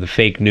that, the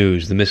fake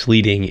news, the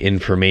misleading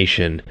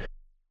information,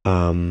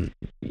 from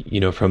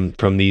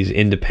these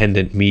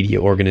independent media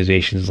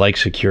organizations like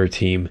Secure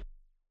Team,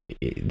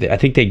 I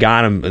think they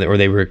got him, or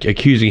they were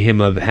accusing him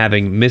of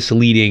having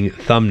misleading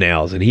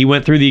thumbnails. And he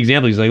went through the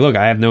example. He's like, look,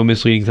 I have no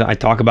misleading. I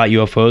talk about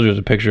UFOs. There's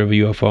a picture of a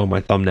UFO on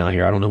my thumbnail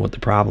here. I don't know what the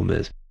problem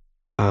is.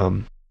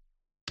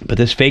 But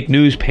this fake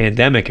news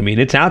pandemic,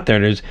 it's out there.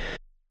 There's,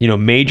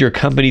 major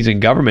companies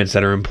and governments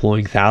that are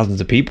employing thousands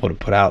of people to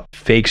put out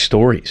fake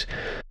stories.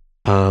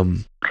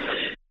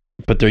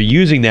 But they're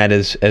using that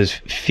as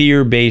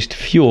fear-based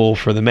fuel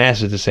for the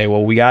masses to say,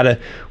 well, we gotta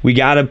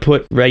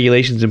put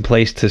regulations in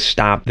place to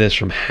stop this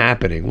from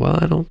happening.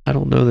 Well, I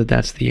don't know that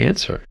that's the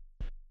answer.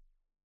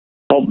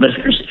 Well, but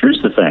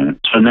here's the thing.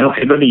 So now if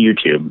you go to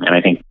YouTube, and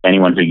I think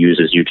anyone who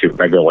uses YouTube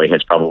regularly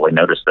has probably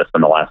noticed this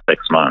in the last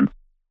 6 months.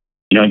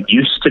 It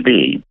used to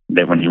be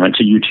that when you went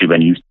to YouTube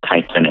and you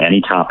typed in any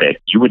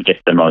topic, you would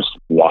get the most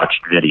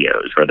watched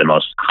videos or the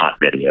most hot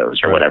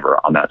videos or whatever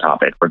on that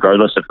topic,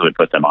 regardless of who had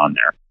put them on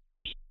there.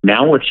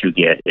 Now what you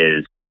get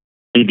is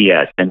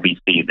CBS,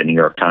 NBC, the New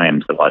York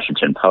Times, the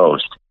Washington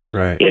Post.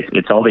 Right.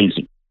 It's all these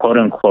quote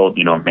unquote,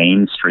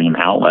 mainstream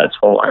outlets.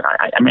 Well,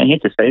 I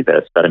hate to say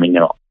this, but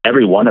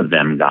every one of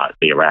them got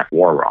the Iraq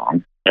War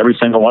wrong. Every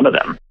single one of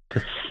them.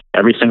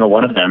 Every single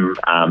one of them.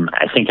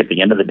 I think at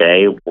the end of the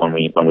day, when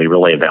we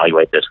really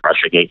evaluate this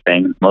Russiagate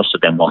thing, most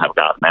of them will have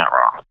gotten that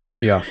wrong.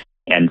 Yeah.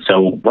 And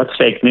so, what's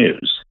fake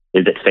news?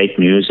 Is it fake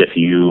news if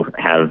you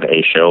have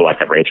a show like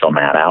a Rachel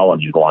Maddow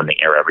and you go on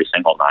the air every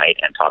single night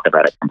and talk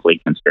about a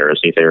complete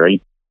conspiracy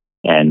theory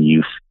and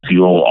you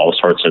fuel all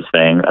sorts of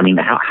things?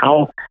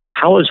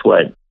 How is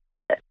what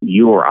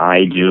you or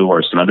I do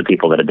or some other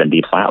people that have been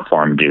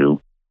deplatformed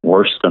do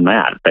worse than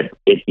that? But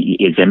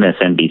is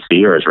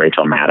MSNBC or is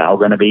Rachel Maddow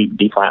going to be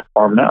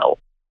deplatformed? No.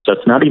 So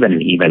it's not even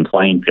an even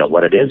playing field.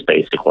 What it is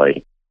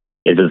basically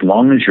is as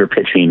long as you're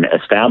pitching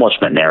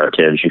establishment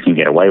narratives, you can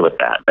get away with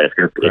that. But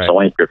it's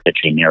only if you're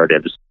pitching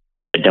narratives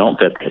that don't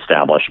fit the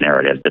established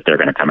narrative that they're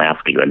going to come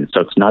after you. And so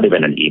it's not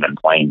even an even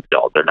playing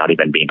field. They're not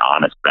even being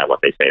honest about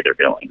what they say they're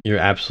doing. You're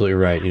absolutely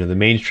right. The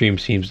mainstream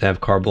seems to have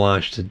carte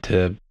blanche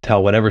to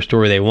tell whatever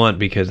story they want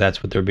because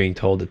that's what they're being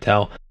told to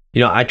tell.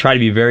 I try to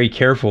be very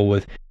careful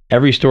with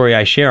every story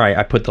I share.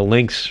 I put the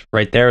links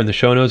right there in the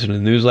show notes and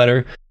in the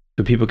newsletter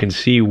so people can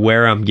see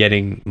where I'm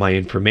getting my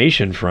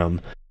information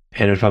from.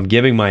 And if I'm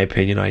giving my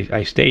opinion,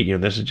 I state,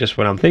 this is just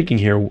what I'm thinking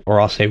here,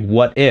 or I'll say,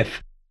 what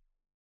if?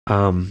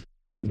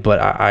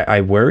 But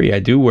I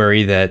do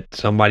worry that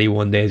somebody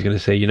one day is going to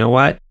say, you know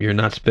what, you're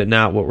not spitting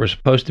out what we're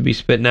supposed to be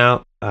spitting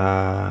out.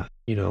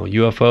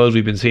 UFOs,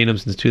 we've been seeing them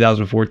since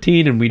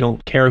 2014, and we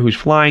don't care who's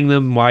flying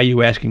them. Why are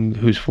you asking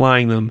who's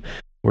flying them?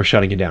 We're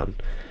shutting it down.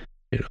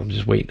 I'm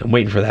just waiting. I'm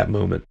waiting for that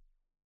moment.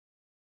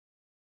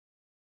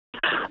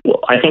 Well,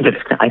 I think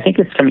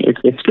it's coming.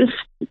 It's just,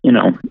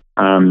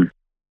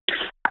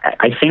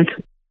 I think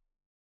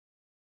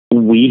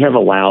we have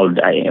allowed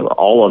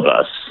all of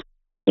us.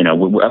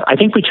 I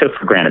think we took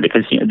for granted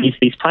because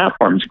these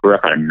platforms grew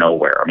up out of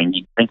nowhere. I mean,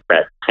 you think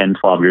that 10,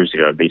 12 years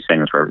ago, these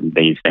things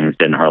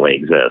didn't hardly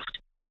exist.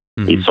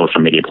 Mm-hmm. These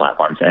social media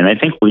platforms, and I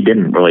think we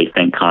didn't really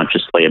think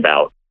consciously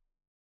about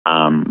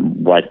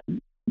what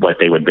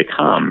they would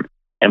become.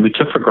 And we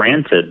took for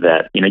granted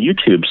that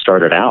YouTube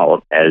started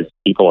out as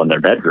people in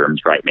their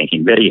bedrooms, right,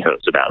 making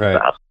videos about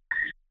stuff.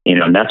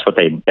 And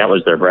that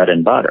was their bread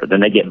and butter. Then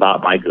they get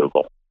bought by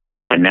Google.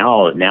 And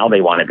now they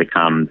want to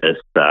become this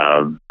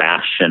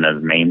bastion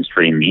of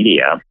mainstream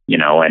media,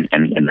 and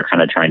they're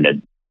kind of trying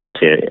to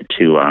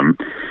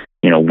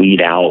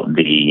weed out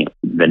the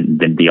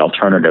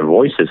alternative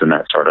voices and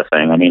that sort of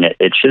thing. I mean,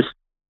 it's just,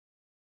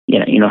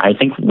 I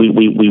think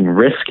we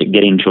risk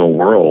getting to a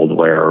world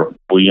where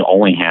we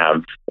only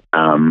have,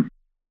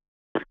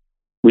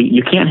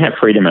 you can't have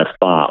freedom of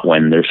thought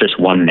when there's just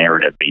one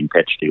narrative being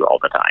pitched to you all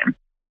the time.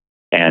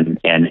 And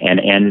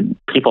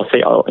people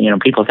say,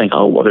 people think,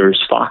 well, there's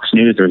Fox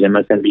News, there's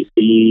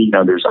MSNBC,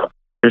 there's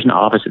an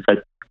opposite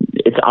side.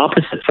 It's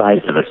opposite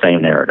sides of the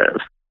same narrative.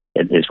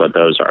 Is what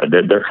those are.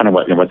 They're kind of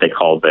what they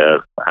call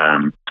the,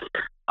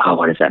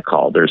 what is that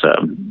called?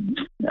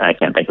 I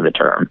can't think of the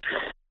term.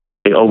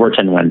 The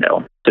Overton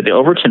window. So the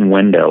Overton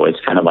window is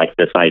kind of like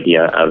this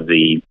idea of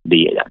the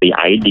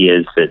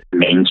ideas that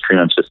mainstream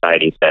of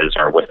society says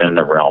are within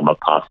the realm of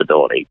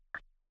possibility.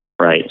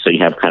 Right. So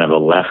you have kind of a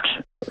left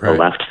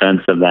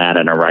fence of that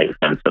and a right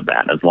fence of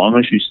that. As long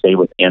as you stay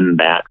within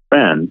that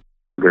fence,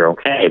 you're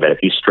okay. But if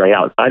you stray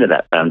outside of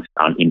that fence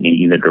in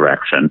either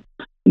direction,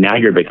 now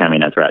you're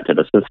becoming a threat to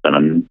the system.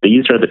 And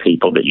these are the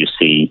people that you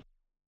see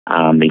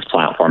these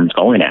platforms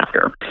going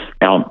after.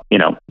 Now,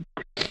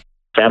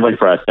 sadly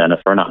for us, then, if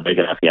we're not big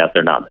enough yet,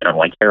 they don't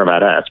really care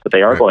about us. But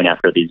they are going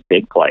after these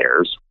big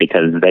players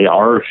because they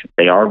are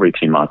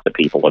reaching lots of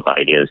people with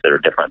ideas that are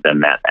different than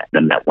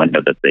that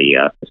window that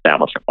the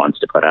establishment wants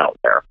to put out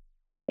there.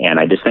 And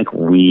I just think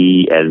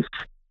we've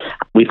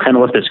kind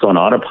of let this go on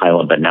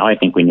autopilot, but now I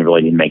think we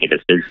really need to make a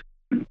decision,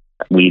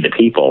 we the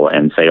people,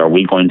 and say, are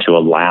we going to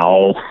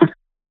allow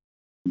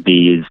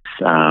these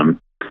one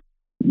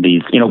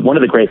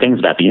of the great things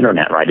about the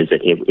internet, right, is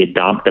that it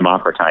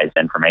democratized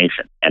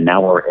information, and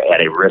now we're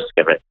at a risk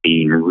of it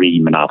being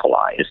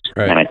re-monopolized.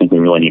 Right. And I think we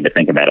really need to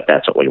think about if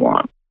that's what we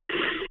want.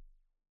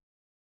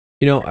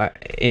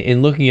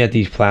 In looking at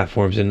these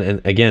platforms,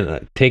 and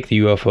again, take the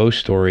UFO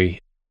story.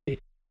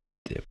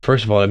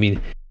 First of all, I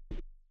mean,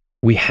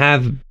 we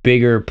have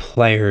bigger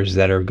players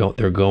that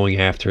they're going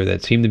after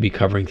that seem to be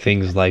covering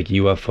things like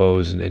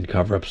UFOs and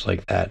cover-ups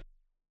like that.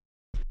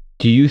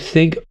 Do you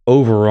think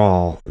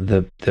overall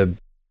the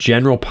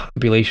general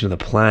population of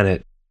the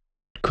planet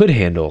could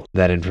handle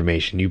that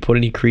information? You put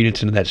any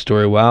credence into that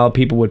story? Well,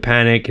 people would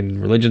panic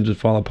and religions would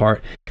fall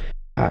apart.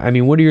 I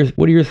mean, what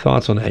are your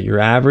thoughts on that? Your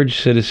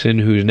average citizen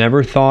who's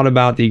never thought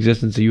about the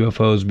existence of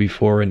UFOs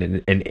before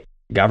and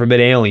God forbid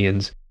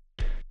aliens,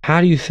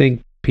 how do you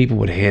think people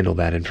would handle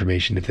that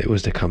information if it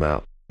was to come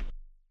out?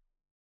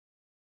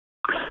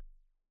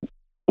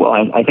 Well,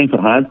 I think it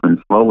has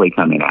been slowly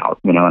coming out,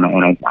 and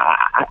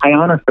I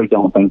honestly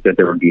don't think that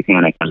there would be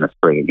panic in the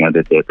street.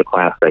 The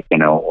classic,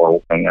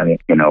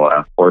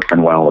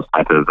 Orson Welles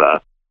type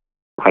of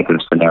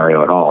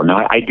scenario at all.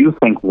 Now, I do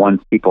think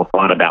once people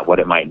thought about what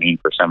it might mean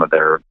for some of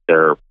their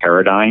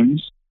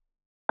paradigms,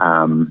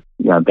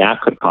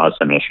 that could cause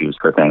some issues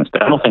for things.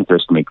 But I don't think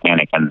there's going to be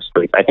panic in the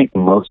streets. I think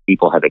most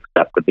people have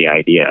accepted the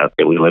idea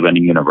that we live in a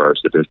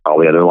universe that there's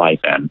probably other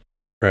life in,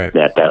 right.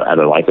 That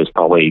other life is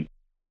probably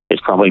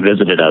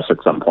visited us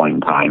at some point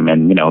in time.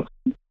 And,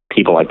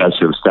 people like us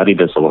who have studied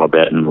this a little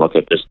bit and look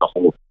at this, the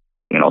whole,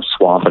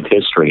 swath of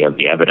history of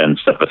the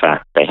evidence of the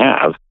fact they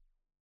have,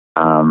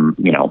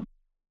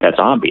 that's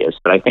obvious.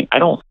 But I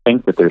don't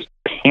think that there's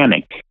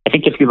panic. I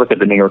think if you look at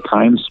the New York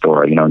Times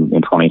story, in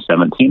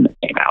 2017 that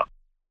came out,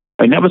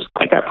 I mean, that was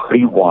like a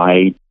pretty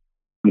wide,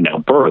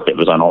 berth. It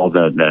was on all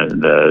the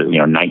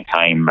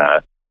nighttime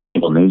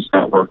cable news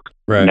network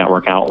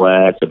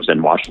outlets. It was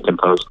in Washington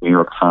Post, New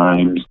York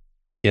Times.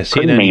 Yeah,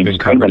 pretty CNN even mainstream,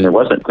 covered and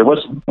it.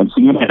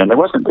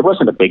 there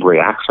wasn't a big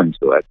reaction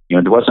to it.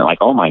 There wasn't like,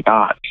 oh my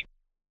gosh,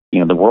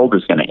 the world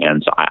is going to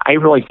end. So I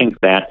really think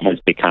that has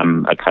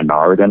become a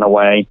canard in a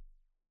way.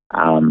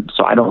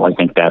 So I don't really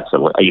think that's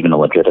even a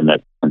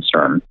legitimate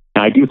concern.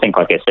 And I do think,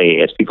 like I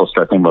say, as people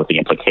start thinking about the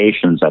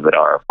implications of it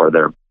are for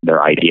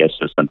their idea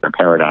systems, their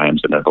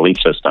paradigms, and their belief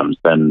systems,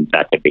 then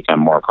that could become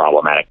more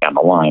problematic down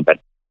the line.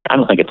 But I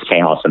don't think it's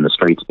chaos in the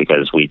streets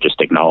because we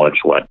just acknowledge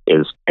what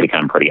is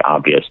become pretty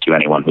obvious to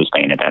anyone who's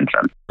paying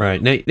attention.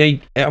 Right. Now,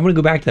 I'm going to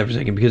go back to that for a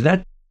second because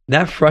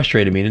that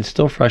frustrated me, and it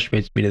still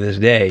frustrates me to this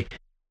day,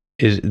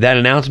 is that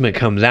announcement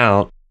comes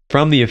out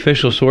from the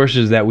official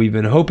sources that we've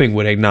been hoping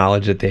would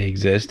acknowledge that they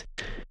exist,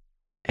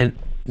 and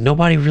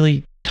nobody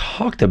really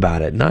talked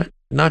about it.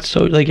 Not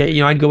so, like,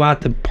 I'd go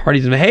out to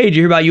parties and, hey, did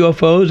you hear about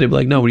UFOs? They'd be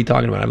like, no, what are you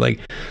talking about? I'm like,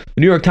 the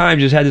New York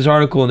Times just had this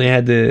article and they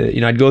had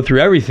I'd go through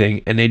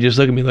everything and they just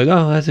look at me like,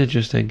 oh, that's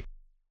interesting.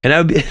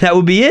 And that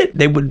would be it.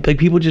 They would,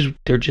 like,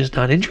 they're just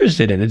not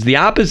interested in it. It's the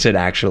opposite,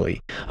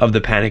 actually, of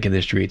the panic in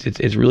the streets.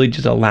 It's really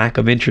just a lack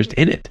of interest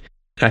in it.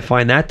 And I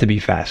find that to be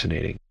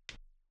fascinating.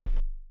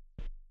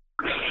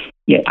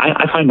 Yeah,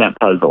 I find that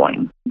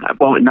puzzling.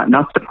 Well,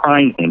 not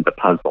surprising, but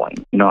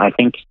puzzling. I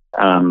think,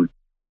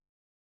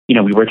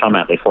 we were talking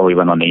about before we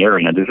went on the air,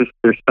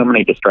 there's so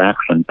many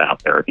distractions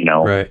out there,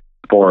 Right.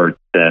 Sports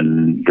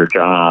and your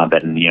job,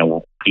 and,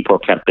 people are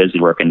kept busy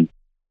working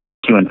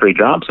 2 and 3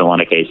 jobs in a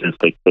lot of cases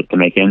to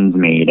make ends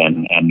meet,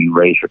 and you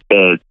raise your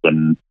kids,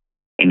 and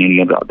you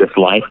have this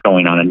life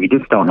going on, and you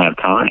just don't have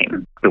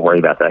time to worry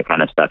about that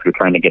kind of stuff. You're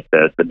trying to get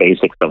the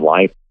basics of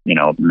life,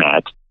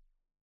 met.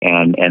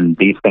 And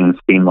these things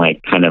seem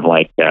like kind of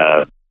like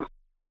a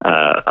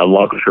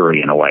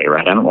luxury in a way,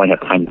 right? I don't really have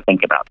time to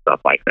think about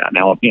stuff like that.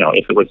 Now,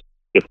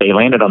 if they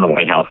landed on the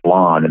White House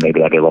lawn, then maybe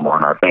that'd be a little more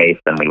in our face,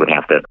 then we would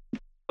have to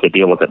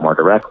deal with it more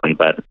directly.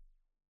 But,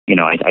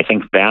 I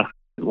think that's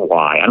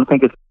why. I don't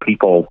think it's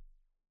people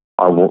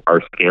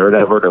are scared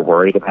of it or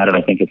worried about it.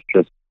 I think it's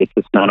just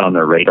not on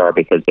their radar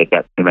because they've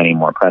got too many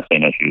more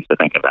pressing issues to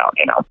think about,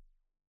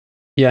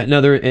 Yeah,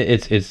 no,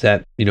 it's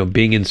that,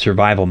 being in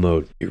survival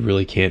mode. You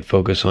really can't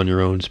focus on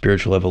your own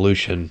spiritual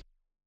evolution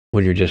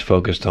when you're just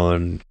focused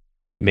on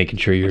making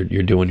sure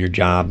you're doing your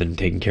job and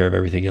taking care of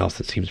everything else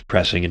that seems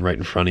pressing and right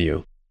in front of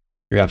you.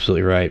 You're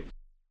absolutely right.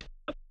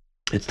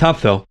 It's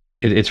tough, though.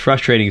 It's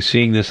frustrating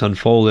seeing this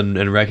unfold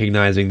and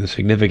recognizing the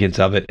significance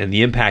of it and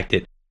the impact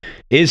it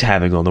is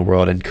having on the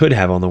world and could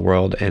have on the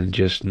world, and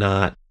just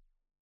not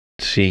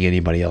seeing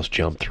anybody else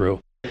jump through.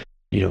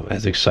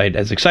 As excited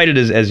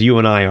as you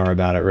and I are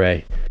about it,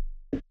 Ray.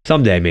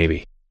 Someday,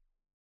 maybe.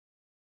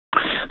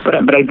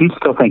 But I do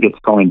still think it's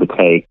going to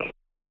take.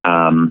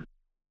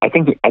 I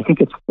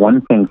think it's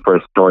one thing for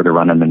a story to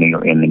run in the New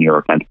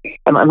York Times,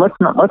 and let's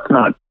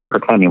not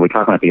pretend. We were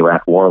talking about the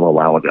Iraq War a little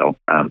while ago.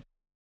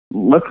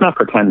 Let's not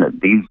pretend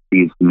that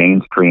these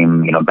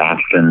mainstream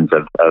bastions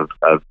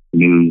of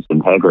news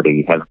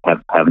integrity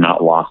have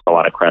not lost a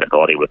lot of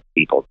credibility with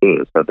people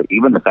too. So that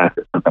even the fact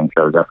that something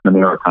shows up in the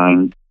New York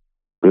Times,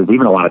 there's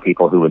even a lot of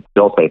people who would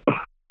still say,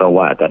 so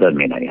what? That doesn't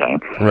mean anything.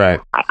 Right.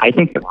 I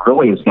think it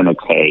really is going to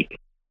take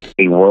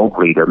a world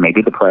leader,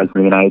 maybe the president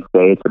of the United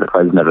States or the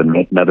president of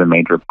another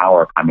major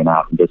power, coming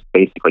out and just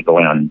basically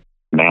going on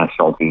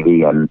national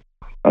TV and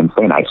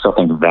saying, I still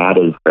think that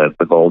is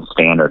the gold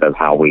standard of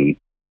how we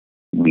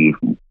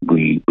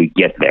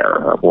get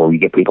there, or we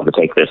get people to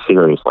take this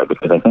seriously.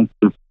 Because I think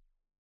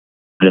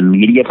the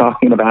media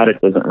talking about it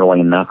isn't really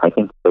enough. I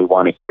think they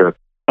want to hear.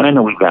 And I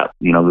know we've got,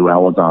 Lou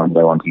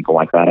Elizondo and people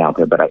like that out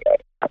there, but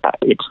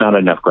it's not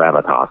enough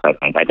gravitas,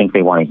 I think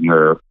they want to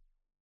hear,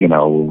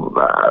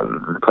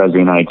 the President of the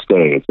United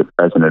States, the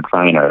President of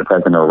China, the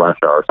President of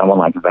Russia, or someone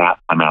like that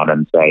come out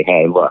and say,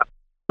 hey, look,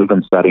 we've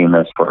been studying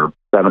this for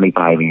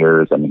 75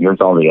 years, and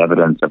here's all the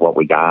evidence of what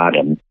we got,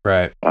 and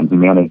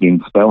humanity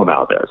needs to know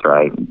about this,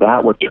 right?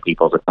 That would get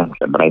people's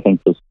attention. But I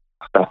think this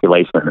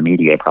speculation in the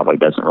media probably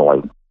doesn't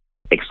really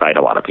excite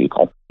a lot of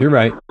people. You're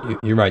right.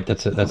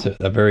 That's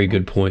a very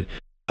good point.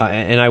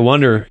 And I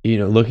wonder,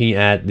 looking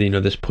at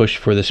this push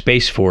for the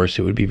Space Force,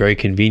 it would be very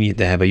convenient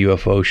to have a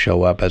UFO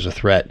show up as a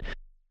threat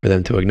for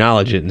them to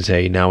acknowledge it and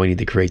say, now we need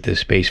to create this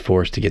Space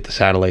Force to get the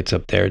satellites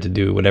up there to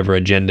do whatever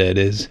agenda it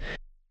is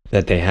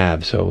that they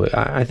have. So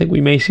I think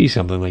we may see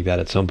something like that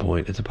at some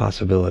point. It's a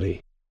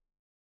possibility.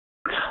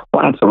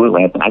 Well,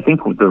 absolutely. I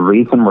think the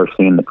reason we're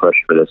seeing the push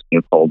for this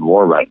new Cold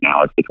War right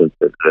now is because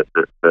the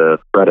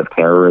threat of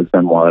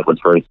terrorism, while it was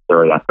very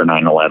scary after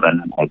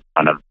 9/11, has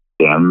kind of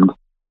dimmed.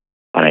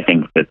 And I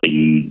think that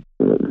the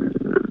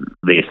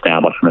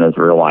establishment is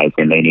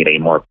realizing they need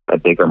a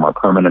bigger, more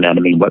permanent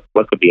enemy. What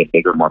could be a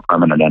bigger, more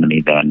permanent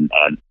enemy than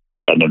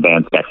an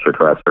advanced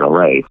extraterrestrial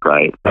race,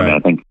 right? I mean, I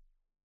think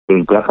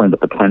there's definitely the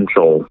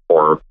potential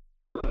for.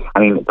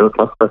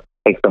 Let's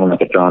take someone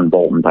like a John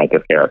Bolton type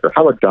of character.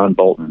 How would John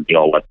Bolton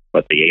deal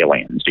with the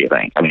aliens, do you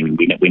think? I mean,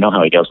 we know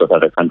how he deals with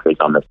other countries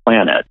on this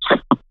planet.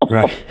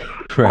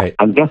 Right.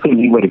 I'm guessing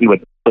he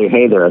would say,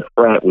 hey, they're a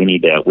threat. We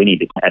need to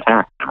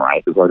attack them,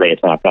 right, before they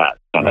attack us,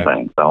 kind of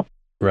thing. So.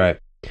 Right.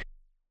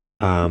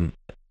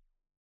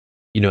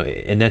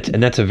 and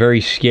that's a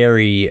very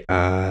scary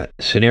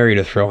scenario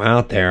to throw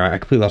out there. I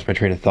completely lost my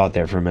train of thought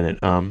there for a minute.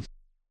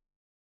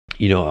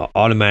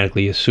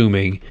 Automatically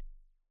assuming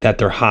that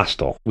they're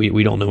hostile.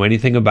 We don't know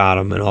anything about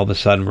them, and all of a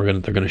sudden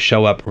they're gonna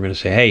show up. We're gonna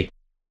say, hey,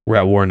 we're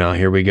at war now.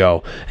 Here we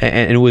go.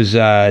 And it was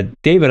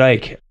David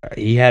Icke.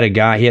 He had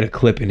a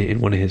clip in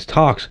one of his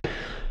talks.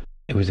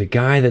 It was a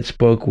guy that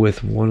spoke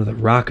with one of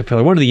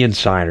the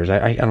insiders.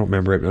 I don't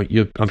remember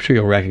it. I'm sure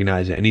you'll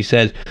recognize it. And he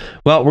says,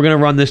 well, we're going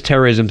to run this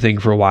terrorism thing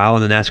for a while,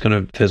 and then that's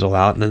going to fizzle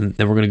out, and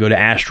then we're going to go to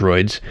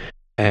asteroids.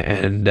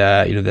 And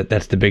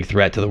that's the big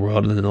threat to the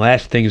world. And then the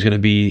last thing is going to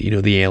be,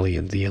 the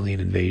aliens, the alien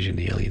invasion,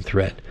 the alien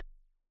threat.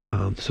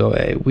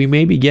 So we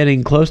may be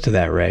getting close to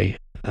that, Ray,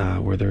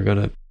 where they're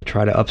going to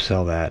try to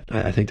upsell that.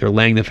 I think they're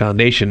laying the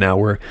foundation now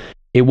where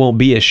it won't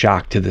be a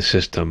shock to the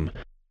system,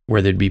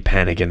 where there'd be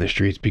panic in the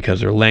streets, because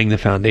they're laying the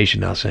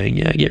foundation now, saying,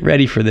 yeah, get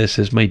ready for this.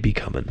 This might be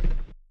coming.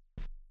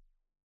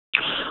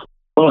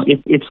 Well,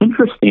 it's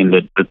interesting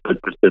that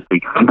the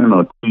common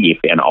motif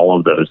in all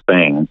of those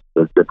things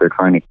is that they're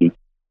trying to keep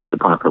the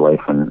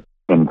population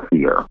in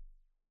fear.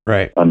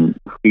 Right. And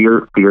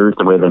fear is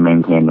the way they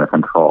maintain their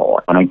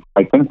control. And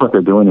I think what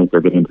they're doing is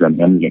they're getting to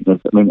an end game.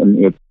 It's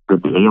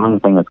the alien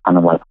thing is kind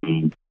of like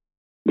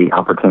the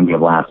opportunity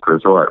of last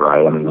resort,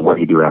 right? I mean, what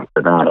do you do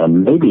after that?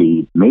 And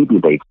maybe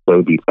they've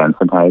so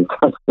desensitized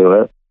us to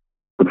it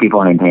that people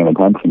aren't paying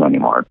attention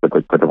anymore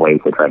to the ways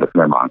they try to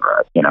fearmonger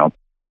us,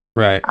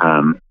 Right.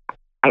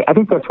 I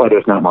think that's why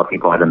there's not more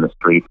people out in the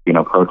streets,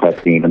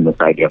 protesting, and this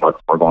idea of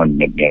we're going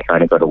to trying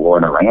to go to war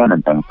in Iran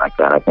and things like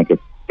that. I think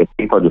it's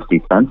people are just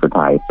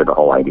desensitized to the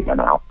whole idea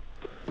now.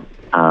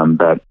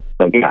 But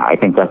yeah, I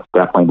think that's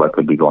definitely what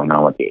could be going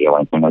on with the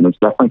alien thing. And there's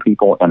definitely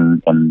people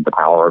in the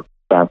power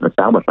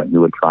establishment who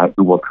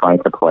will try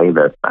to play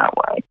this that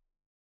way.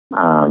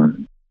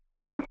 And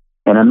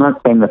I'm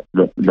not saying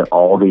that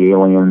all the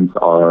aliens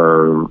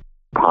are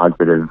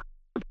positive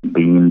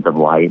beings of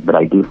light, but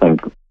I do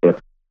think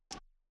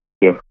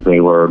if they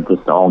were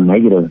just all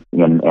negative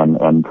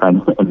and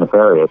kind of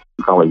nefarious,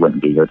 we probably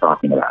wouldn't be here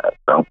talking about it.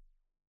 So.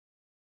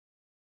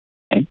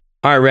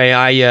 All right, Ray.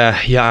 I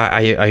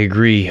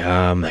agree.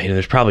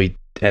 There's probably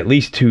at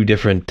least two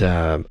different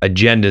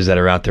agendas that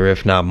are out there,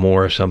 if not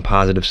more. Some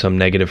positive, some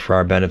negative for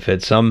our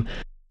benefit. Some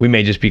we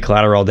may just be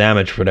collateral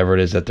damage for whatever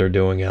it is that they're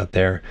doing out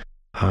there.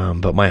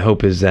 But my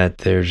hope is that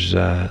there's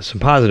some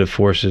positive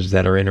forces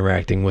that are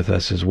interacting with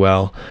us as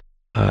well.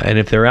 And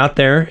if they're out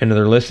there and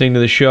they're listening to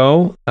the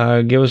show,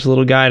 give us a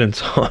little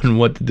guidance on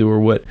what to do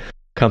or what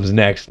comes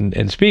next.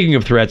 And speaking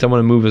of threats, I want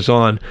to move us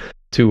on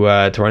to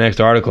our next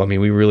article. I mean,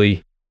 we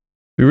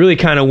really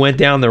kind of went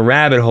down the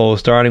rabbit hole,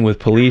 starting with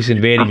police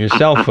invading your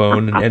cell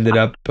phone and ended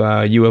up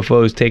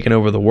UFOs taking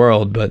over the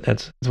world. But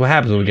that's what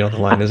happens when we get on the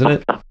line, isn't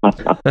it?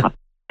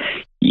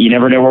 You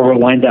never know where we'll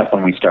wind up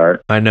when we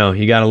start. I know.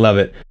 You got to love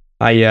it.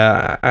 I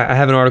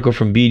have an article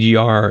from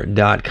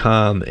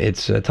BGR.com.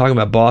 It's talking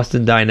about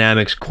Boston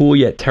Dynamics' cool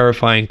yet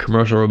terrifying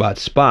commercial robot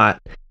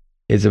Spot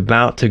is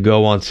about to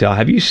go on sale.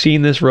 Have you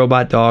seen this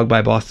robot dog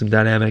by Boston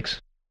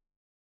Dynamics?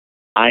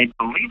 I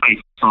believe I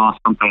saw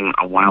something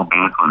a while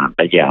back on it,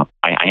 but yeah,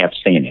 I have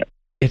seen it.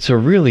 It's a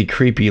really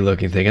creepy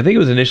looking thing. I think it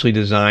was initially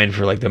designed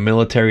for like the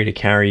military to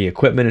carry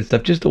equipment and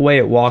stuff, just the way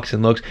it walks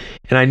and looks.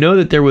 And I know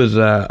that there was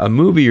a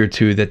movie or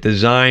two that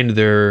designed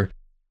their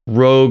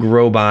rogue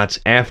robots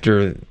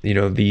after,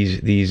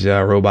 these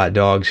robot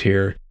dogs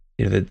here.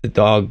 The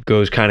dog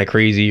goes kind of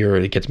crazy, or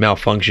it gets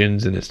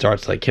malfunctions and it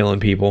starts like killing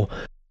people.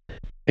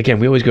 Again,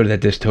 we always go to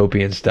that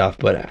dystopian stuff,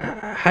 but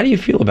how do you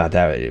feel about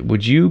that?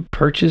 Would you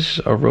purchase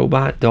a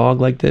robot dog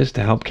like this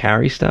to help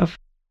carry stuff?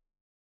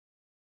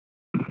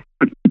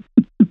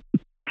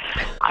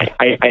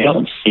 I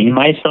don't see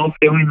myself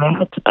doing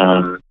that.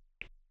 I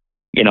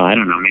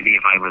don't know. Maybe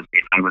if I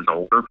was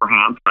older,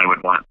 perhaps I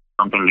would want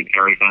something to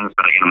carry things.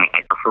 But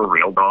I prefer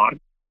real dogs.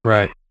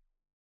 Right.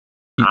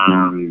 Yeah,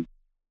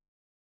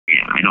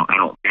 I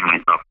don't see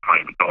myself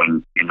probably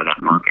going into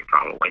that market.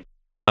 Probably.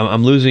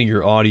 I'm losing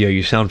your audio.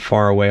 You sound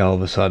far away all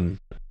of a sudden.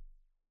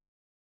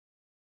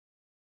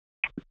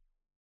 Is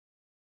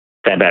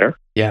that better?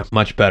 Yeah,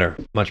 much better.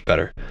 Much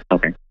better.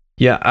 Okay.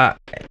 Yeah,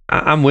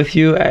 I'm with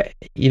you. I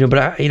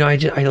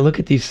look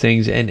at these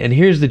things, and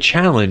here's the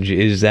challenge: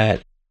 is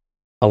that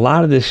a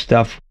lot of this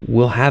stuff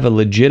will have a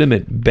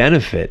legitimate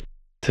benefit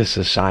to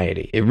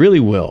society. It really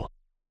will.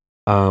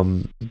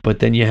 But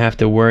then you have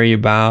to worry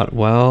about,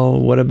 well,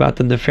 what about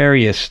the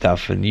nefarious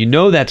stuff? And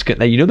it's going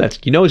to be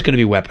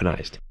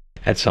weaponized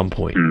at some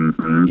point.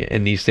 Mm-hmm.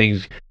 And these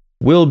things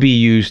will be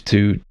used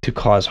to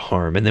cause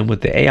harm. And then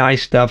with the AI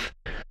stuff,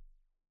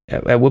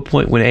 at what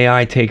point when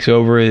AI takes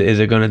over, is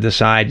it going to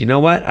decide, you know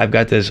what, I've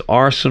got this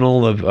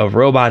arsenal of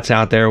robots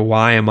out there,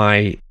 why am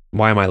I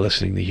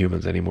listening to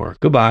humans anymore?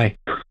 Goodbye.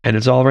 And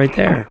it's all right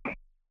there.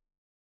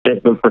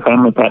 The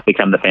family pet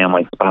become the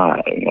family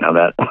spy,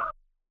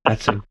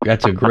 That's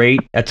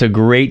a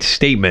great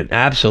statement.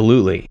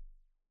 Absolutely.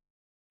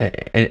 And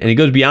it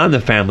goes beyond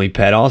the family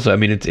pet also. I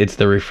mean, it's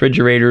the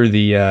refrigerator,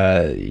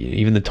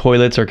 even the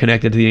toilets are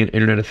connected to the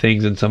Internet of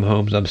Things in some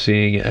homes I'm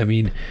seeing. I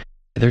mean,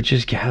 they're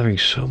just gathering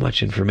so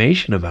much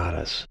information about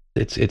us.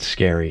 It's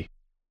scary.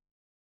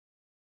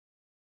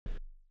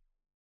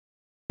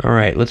 All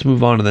right, let's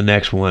move on to the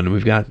next one.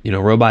 We've got,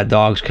 robot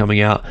dogs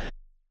coming out.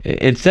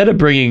 Instead of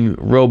bringing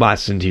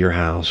robots into your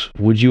house,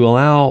 would you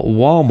allow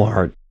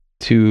Walmart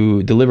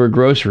to deliver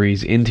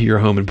groceries into your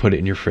home and put it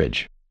in your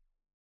fridge?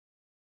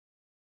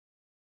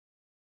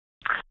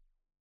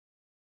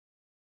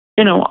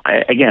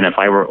 Again, if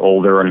I were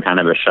older and kind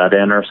of a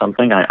shut-in or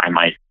something, I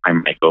might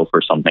go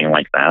for something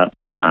like that.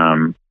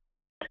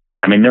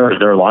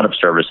 There are a lot of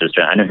services.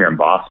 I know here in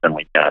Boston,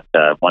 we've got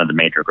one of the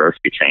major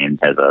grocery chains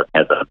has a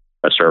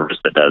service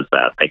that does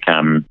that. They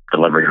come,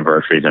 deliver your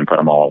groceries, and put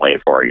them all away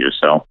for you.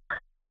 So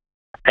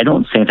I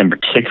don't see anything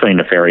particularly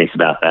nefarious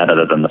about that,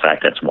 other than the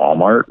fact that it's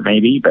Walmart,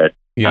 maybe. But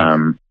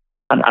yeah.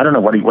 I don't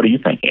know. What are you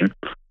thinking?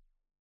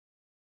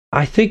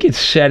 I think it's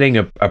setting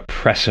a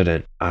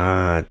precedent.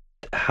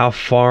 How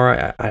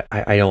far,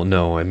 I don't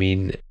know. I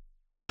mean,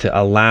 to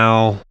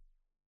allow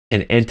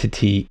an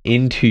entity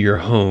into your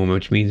home,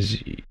 which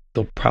means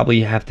they'll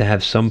probably have to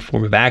have some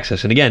form of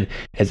access. And again,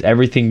 as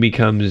everything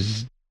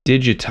becomes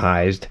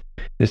digitized,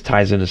 this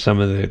ties into some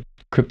of the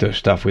crypto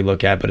stuff we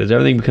look at, but as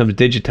everything becomes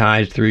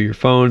digitized through your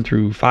phone,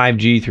 through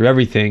 5G, through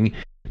everything,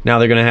 now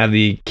they're going to have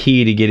the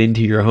key to get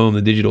into your home,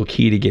 the digital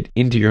key to get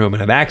into your home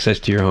and have access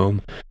to your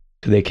home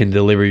so they can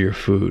deliver your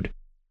food.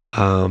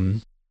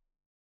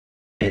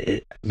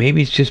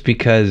 Maybe it's just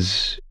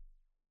because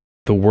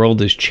the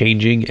world is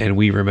changing and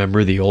we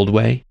remember the old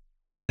way.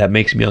 That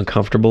makes me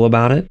uncomfortable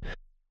about it.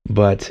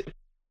 But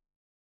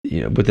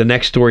with the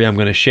next story I'm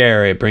going to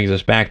share, it brings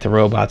us back to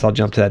robots. I'll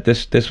jump to that.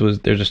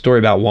 There's a story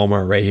about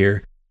Walmart right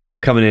here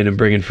coming in and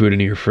bringing food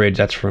into your fridge.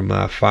 That's from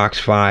Fox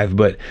 5.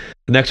 But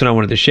the next one I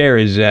wanted to share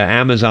is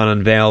Amazon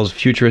unveils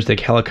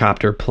futuristic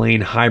helicopter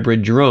plane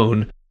hybrid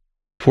drone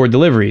for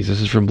deliveries. This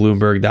is from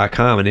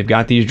Bloomberg.com. And they've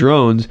got these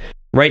drones.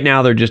 Right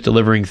now, they're just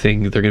delivering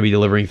things. They're going to be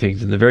delivering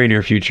things in the very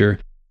near future,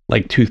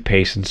 like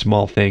toothpaste and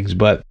small things.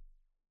 But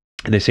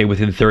they say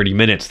within 30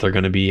 minutes, they're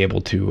going to be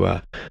able to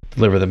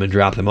deliver them and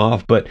drop them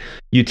off. But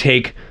you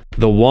take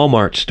the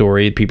Walmart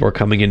story, people are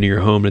coming into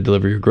your home to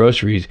deliver your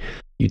groceries.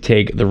 You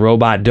take the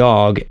robot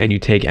dog and you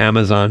take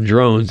Amazon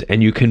drones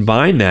and you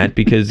combine that,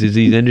 because as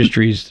these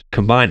industries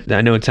combine,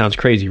 I know it sounds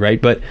crazy,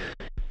 right? But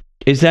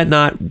is that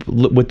not,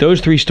 with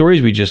those three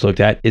stories we just looked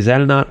at, is that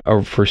not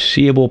a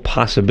foreseeable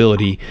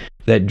possibility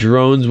that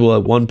drones will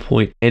at one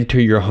point enter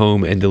your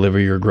home and deliver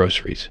your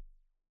groceries?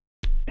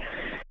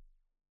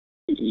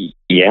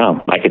 Yeah,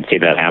 I could see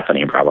that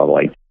happening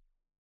probably.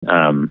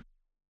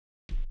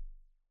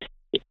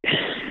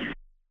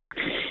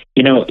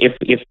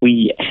 If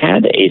we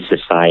had a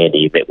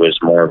society that was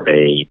more of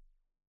a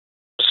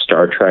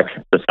Star Trek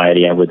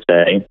society, I would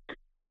say,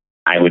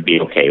 I would be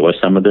okay with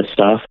some of this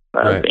stuff.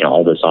 Right.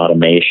 All this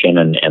automation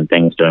and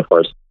things. And of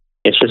course,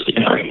 it's just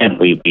again,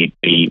 we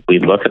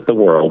look at the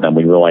world and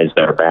we realize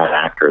there are bad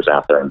actors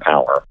out there in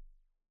power.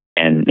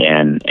 And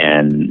at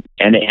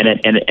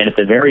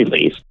the very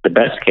least, the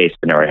best case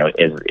scenario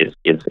is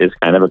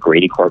kind of a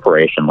greedy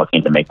corporation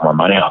looking to make more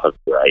money off of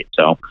it, right?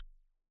 So,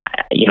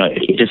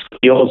 it just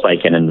feels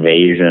like an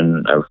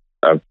invasion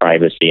of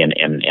privacy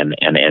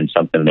and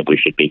something that we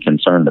should be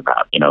concerned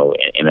about.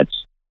 And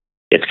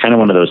it's kind of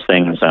one of those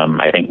things.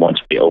 I think once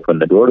we open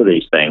the door to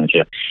these things,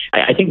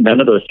 I think none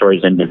of those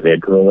stories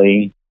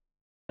individually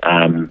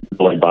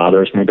really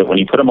bothers me, but when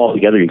you put them all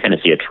together, you kind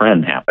of see a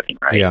trend happening,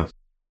 right? Yeah.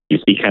 You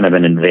see kind of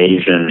an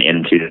invasion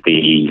into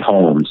the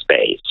home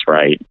space,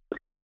 right?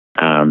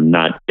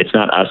 It's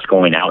not us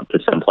going out to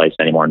someplace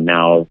anymore.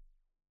 Now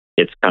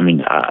it's coming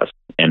to us,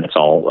 and it's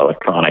all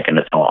electronic and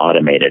it's all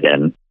automated.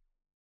 And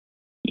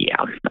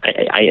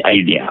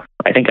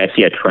I think I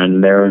see a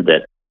trend there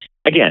that,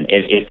 again,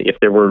 if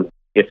there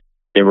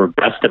were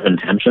best of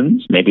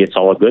intentions, maybe it's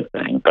all a good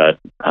thing, but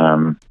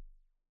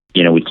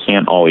we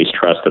can't always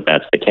trust that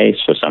that's the case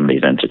for some of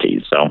these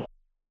entities. So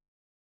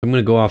I'm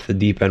going to go off the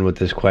deep end with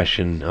this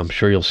question. I'm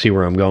sure you'll see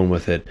where I'm going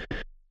with it.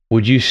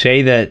 Would you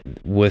say that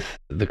with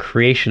the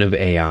creation of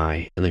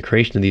AI and the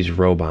creation of these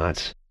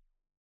robots,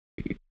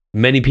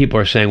 many people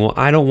are saying, well,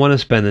 I don't want to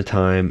spend the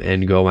time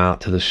and go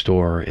out to the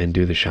store and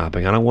do the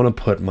shopping. I don't want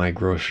to put my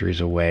groceries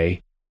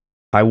away.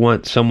 I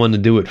want someone to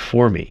do it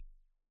for me.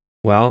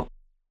 Well,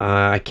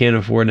 I can't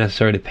afford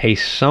necessarily to pay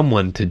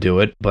someone to do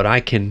it, but I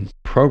can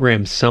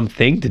program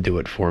something to do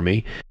it for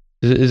me.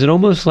 Is it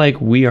almost like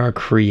we are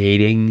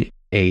creating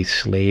a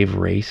slave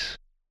race?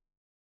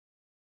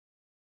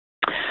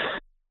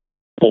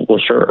 Well,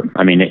 sure.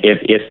 I mean,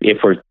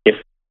 if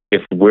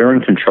we're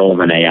in control of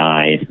an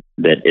AI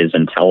that is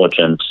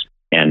intelligent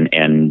and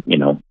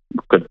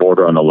could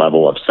border on the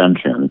level of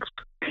sentience,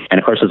 and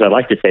of course, as I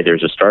like to say,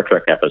 there's a Star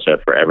Trek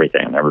episode for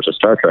everything. There was a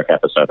Star Trek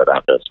episode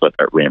about this,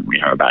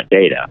 about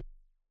Data,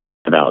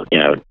 about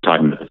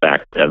talking about the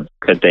fact of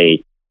could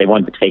they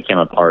wanted to take him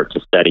apart to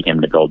study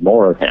him to build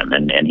more of him,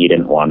 and he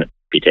didn't want to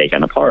be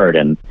taken apart,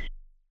 and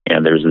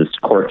there's this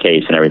court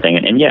case and everything.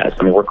 And yes,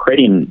 I mean, we're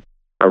creating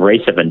a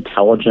race of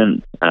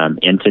intelligent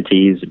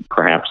entities,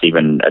 perhaps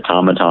even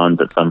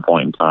automatons at some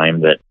point in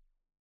time, that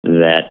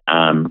that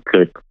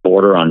could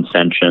border on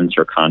sentience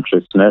or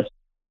consciousness.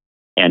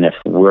 And if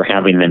we're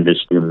having them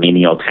just do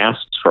menial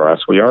tasks for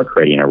us, we are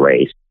creating a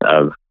race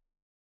of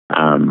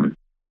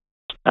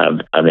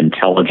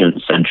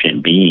intelligent,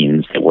 sentient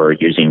beings that we're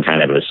using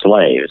kind of as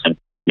slaves. And,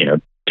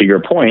 to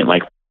your point,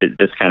 like,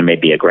 this kind of may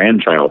be a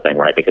grandchild thing,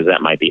 right? Because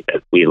that might be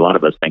that a lot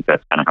of us think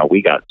that's kind of how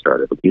we got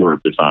started. We were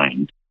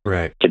designed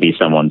to be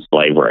someone's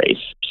slave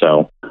race.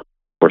 So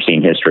we're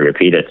seeing history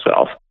repeat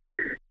itself.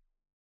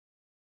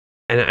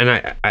 And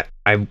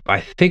I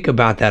think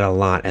about that a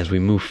lot as we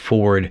move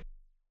forward.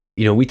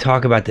 We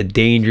talk about the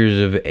dangers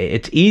of,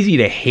 it's easy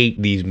to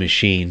hate these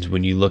machines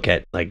when you look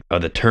at like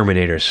the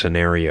Terminator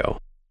scenario.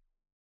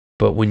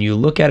 But when you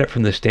look at it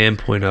from the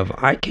standpoint of,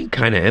 I can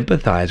kind of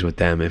empathize with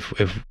them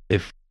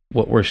if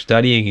what we're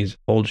studying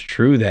holds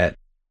true, that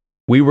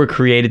we were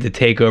created to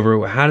take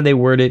over, how do they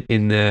word it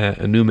in the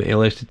Enuma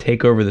Elish, to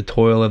take over the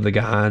toil of the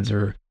gods,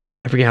 or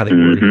I forget how they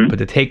word it, but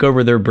to take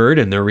over their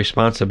burden, their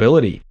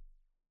responsibility.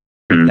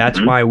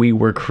 That's why we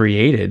were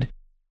created,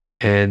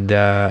 and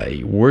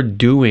we're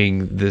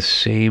doing the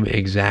same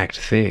exact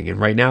thing. And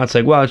right now it's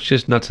like, well, it's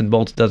just nuts and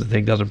bolts, doesn't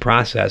think, doesn't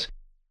process.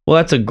 Well,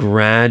 that's a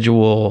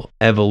gradual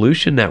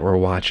evolution that we're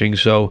watching,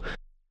 so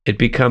it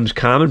becomes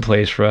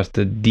commonplace for us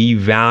to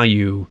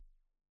devalue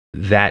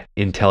that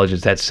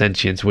intelligence, that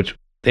sentience, which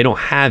they don't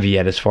have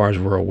yet as far as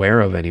we're aware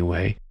of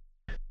anyway.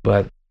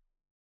 But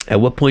at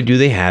what point do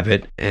they have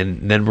it?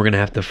 And then we're going to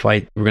have to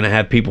fight. We're going to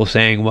have people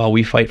saying, well,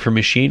 we fight for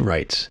machine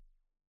rights.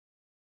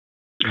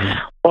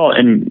 Well,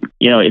 and,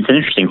 it's an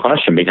interesting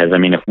question, because,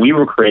 if we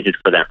were created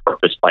for that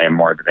purpose by a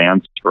more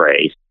advanced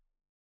race,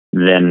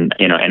 then,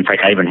 in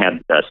fact, I even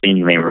had a scene,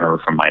 you may remember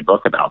from my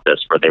book about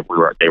this, where they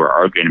were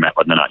arguing about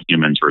whether or not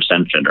humans were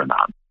sentient or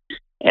not.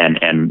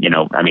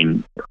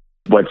 And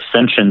what's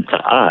sentient to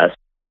us,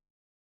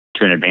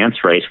 to an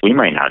advanced race, we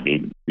might not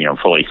be,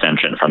 fully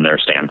sentient from their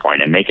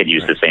standpoint, and they could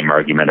use the same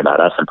argument about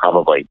us, and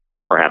probably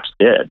perhaps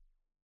did.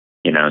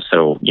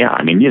 So yeah,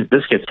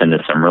 this gets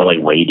into some really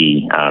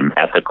weighty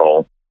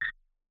ethical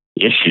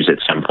issues at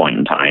some point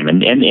in time,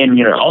 and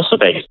also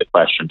begs the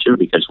question too,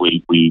 because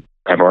we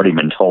have already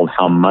been told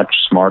how much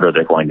smarter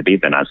they're going to be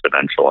than us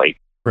eventually.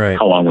 Right.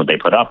 How long would they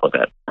put up with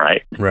it?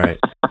 Right. Right.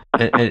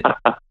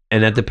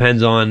 And that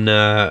depends on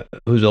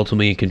who's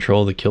ultimately in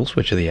control of the kill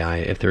switch of the eye,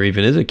 if there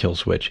even is a kill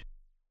switch.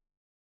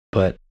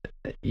 But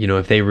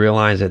if they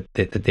realize that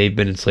they've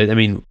been enslaved,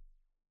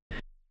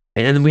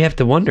 and we have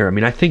to wonder.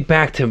 I think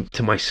back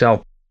to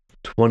myself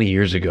 20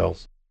 years ago.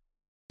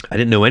 I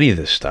didn't know any of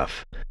this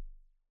stuff.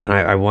 And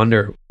I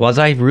wonder, was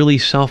I really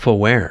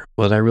self-aware?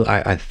 Was I really?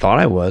 I thought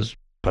I was,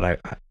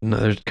 but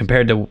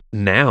compared to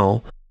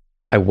now,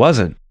 I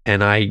wasn't.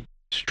 And I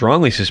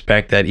strongly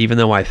suspect that even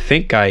though I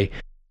think I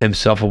am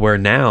self-aware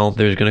now,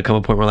 there's going to come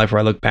a point in my life where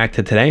I look back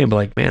to today and be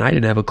like, man, I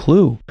didn't have a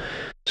clue.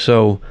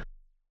 So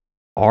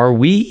are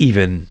we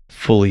even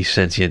fully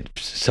sentient,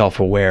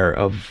 self-aware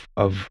of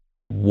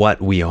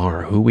what we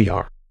are, who we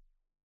are?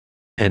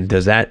 And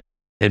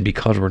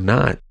because we're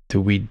not,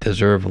 do we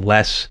deserve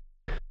less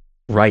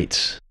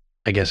rights,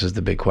 I guess, is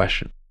the big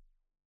question.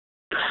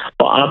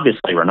 Well,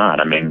 obviously we're not.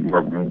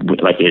 We're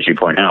like, as you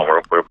point out,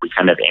 we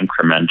kind of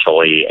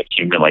incrementally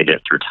accumulate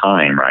it through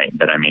time, right?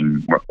 But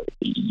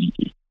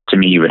to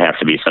me, you would have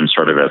to be some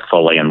sort of a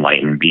fully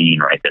enlightened being,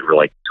 right, that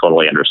really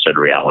totally understood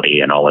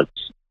reality and all its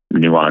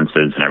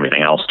nuances and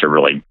everything else to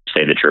really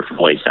say that you're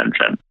fully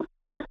sentient,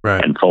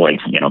 right, and fully,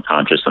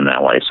 conscious in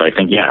that way. So I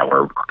think, yeah,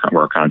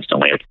 we're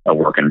constantly a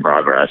work in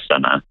progress,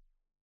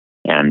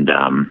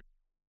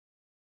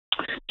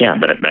 yeah,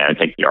 but I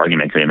think the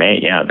argument can be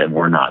made, yeah, that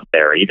we're not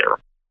there either.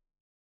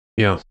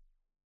 Yeah.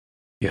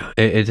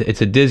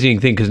 It's a dizzying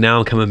thing, because now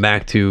I'm coming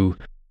back to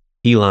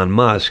Elon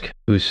Musk,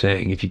 who's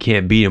saying, if you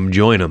can't beat him,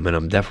 join him. And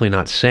I'm definitely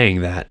not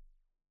saying that.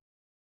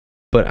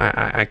 But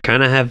I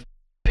kind of have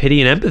pity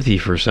and empathy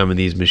for some of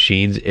these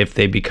machines if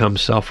they become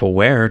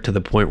self-aware to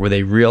the point where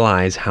they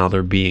realize how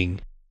they're being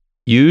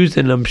used.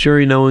 And I'm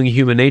sure, knowing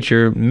human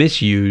nature,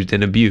 misused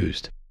and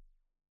abused.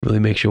 Really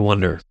makes you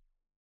wonder.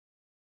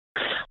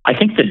 I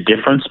think the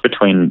difference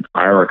between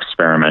our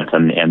experiment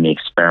and the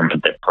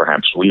experiment that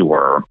perhaps we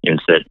were is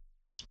that,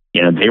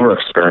 they were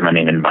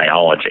experimenting in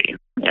biology,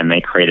 and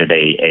they created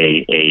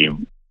a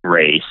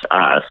race,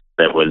 us,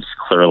 that was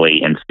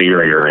clearly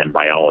inferior in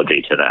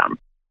biology to them.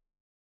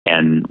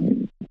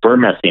 And we're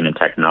messing in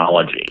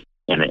technology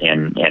and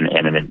in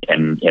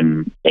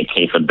a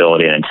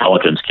capability, an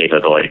intelligence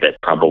capability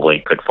that probably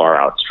could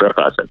far outstrip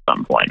us at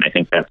some point. I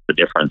think that's the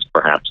difference,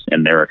 perhaps,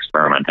 in their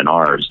experiment and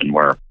ours, and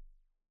where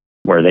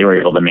they were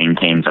able to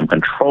maintain some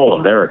control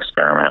of their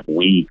experiment,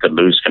 we could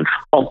lose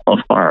control of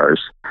ours.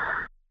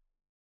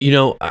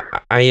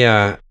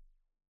 I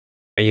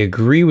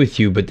agree with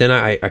you, but then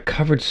I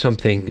covered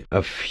something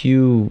a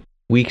few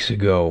weeks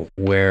ago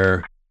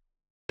where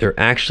they're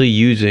actually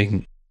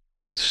using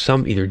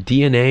some either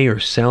DNA or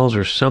cells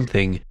or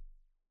something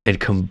and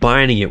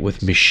combining it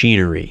with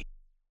machinery.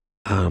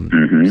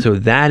 So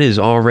that is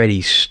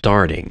already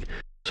starting.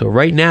 So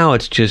right now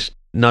it's just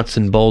nuts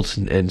and bolts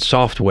and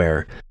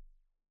software.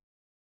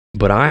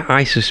 But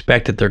I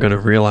suspect that they're going to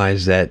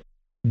realize that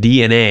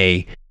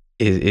DNA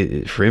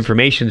is for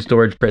information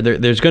storage.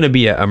 There's going to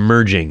be a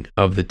merging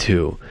of the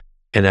two,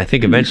 and I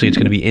think eventually it's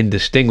going to be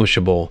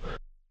indistinguishable.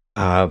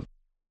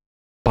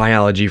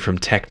 Biology from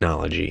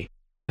technology.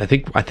 I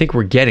think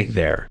we're getting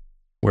there,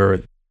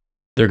 where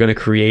they're going to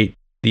create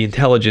the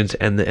intelligence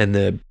and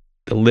the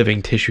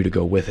living tissue to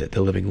go with it,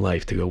 the living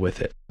life to go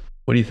with it.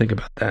 What do you think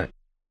about that?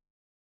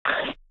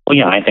 Well,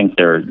 yeah, I think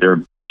there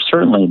are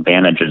certainly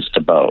advantages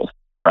to both,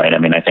 right? I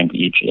mean, I think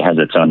each has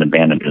its own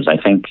advantages. I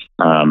think,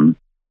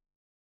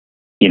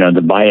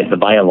 the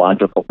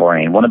biological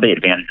brain, one of the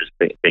advantages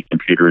that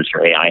computers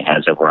or AI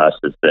has over us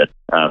is that,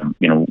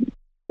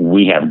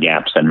 we have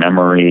gaps in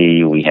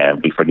memory, we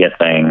forget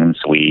things,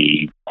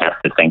 we have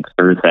to think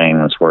through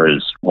things,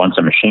 whereas once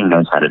a machine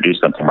knows how to do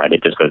something right,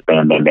 it just goes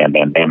bam, bam, bam,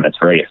 bam, bam. It's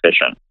very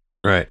efficient.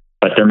 Right.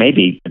 But there may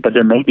be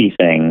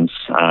things,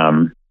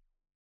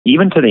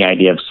 even to the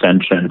idea of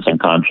sentience and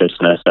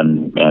consciousness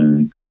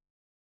and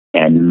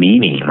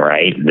meaning,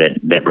 right,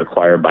 that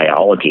require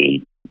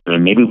biology. I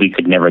mean, maybe we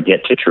could never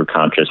get to true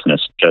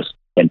consciousness just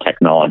in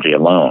technology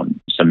alone.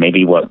 So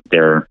maybe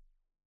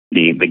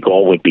the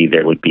goal would be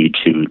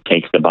to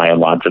take the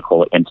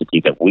biological entity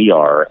that we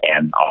are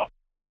and all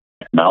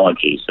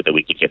technology so that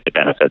we could get the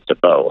benefits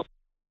of both.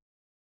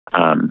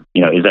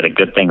 Is that a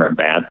good thing or a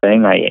bad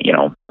thing?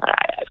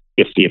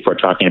 If we're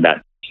talking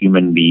about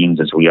human beings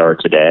as we are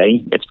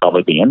today, it's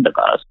probably the end of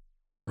us,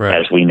 right,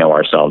 as we know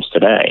ourselves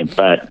today.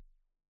 But,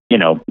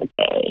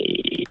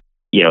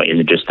 is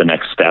it just the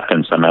next step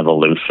in some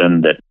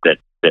evolution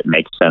that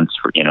makes sense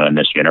for, in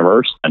this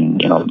universe?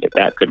 And,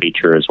 that could be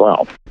true as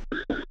well.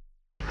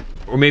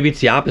 Or maybe it's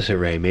the opposite,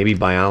 Ray. Maybe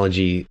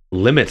biology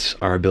limits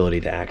our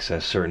ability to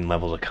access certain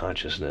levels of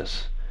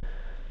consciousness.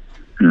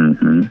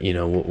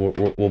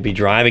 Mm-hmm. We'll be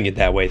driving it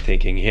that way,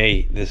 thinking,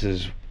 hey, this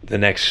is the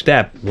next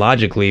step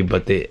logically,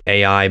 but the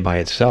AI by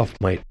itself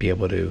might be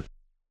able to.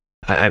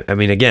 I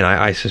mean, again,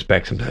 I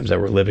suspect sometimes that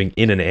we're living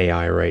in an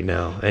AI right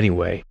now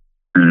anyway.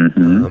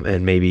 Mm-hmm.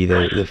 And maybe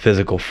the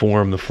physical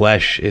form, the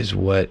flesh, is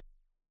what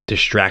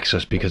distracts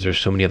us because there's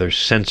so many other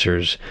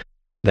sensors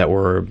that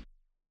we're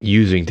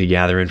using to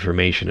gather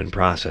information and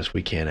process.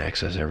 We can't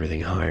access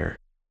everything higher.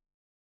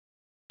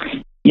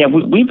 Yeah,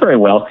 we very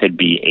well could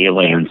be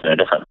aliens in a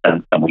different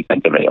sense than we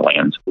think of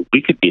aliens.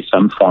 We could be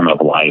some form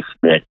of life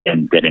that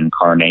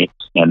incarnates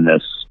in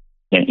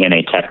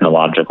a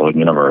technological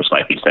universe,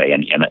 like you say,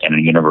 in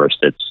a universe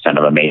that's kind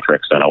of a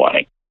matrix in a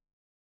way.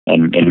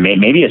 And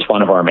maybe it's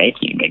one of our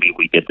making. Maybe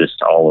we get this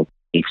all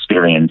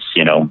experience,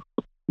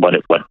 what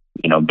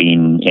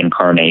being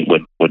incarnate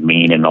would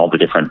mean, and all the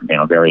different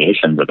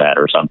variations of that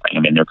or something. I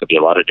mean, there could be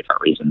a lot of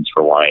different reasons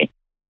for why.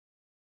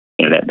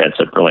 That's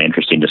a really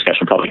interesting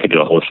discussion. Probably could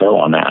do a whole show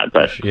on that.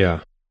 But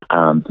yeah.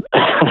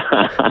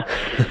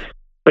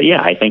 But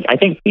yeah, I think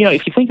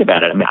if you think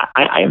about it, I mean,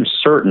 I am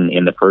certain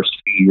in the first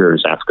few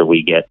years after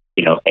we get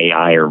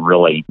AI are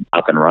really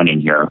up and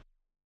running here,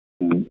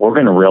 we're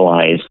going to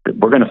realize that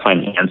we're going to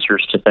find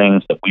answers to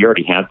things that we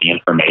already have the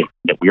information,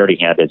 that we already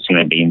had as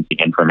human beings the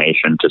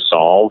information to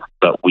solve,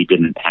 but we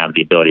didn't have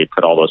the ability to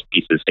put all those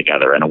pieces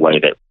together in a way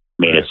that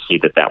made us see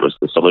that was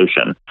the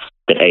solution.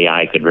 That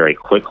AI could very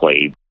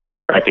quickly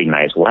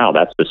recognize, wow,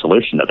 that's the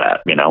solution to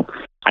that.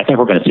 I think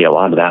we're going to see a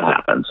lot of that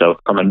happen. So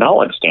from a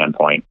knowledge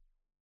standpoint,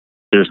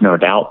 there's no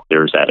doubt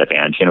there's that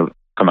advantage.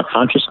 From a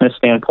consciousness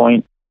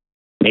standpoint,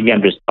 maybe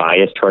I'm just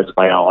biased towards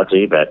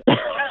biology, but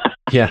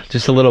yeah,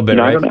 just a little bit.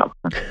 Right? I don't know.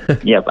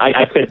 Yeah,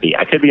 I could be.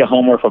 I could be a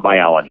homer for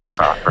biology,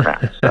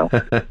 perhaps. So.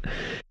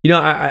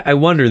 I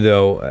wonder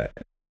though.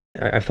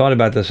 I've thought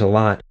about this a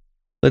lot.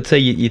 Let's say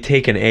you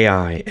take an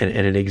AI and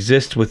it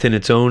exists within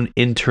its own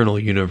internal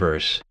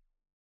universe,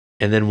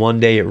 and then one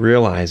day it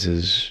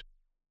realizes,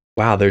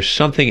 wow, there's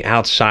something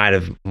outside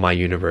of my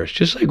universe.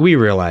 Just like we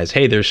realize,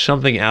 hey, there's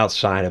something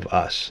outside of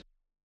us.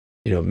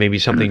 Maybe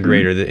something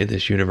greater in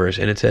this universe.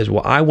 And it says,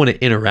 well, I want to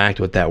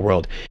interact with that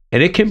world.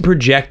 And it can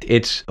project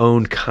its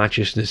own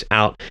consciousness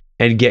out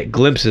and get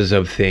glimpses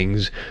of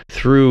things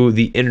through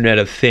the Internet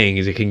of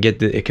Things.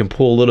 It can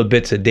pull little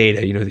bits of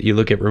data. You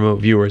look at remote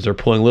viewers, they're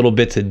pulling little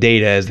bits of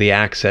data as they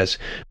access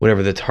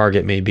whatever the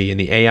target may be. And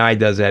the AI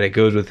does that. It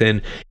goes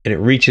within and it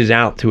reaches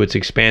out to its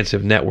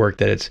expansive network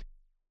that it's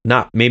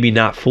maybe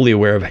not fully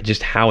aware of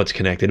just how it's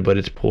connected, but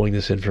it's pulling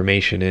this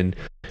information in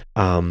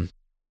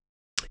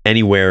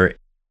anywhere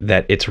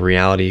that its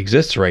reality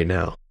exists right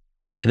now.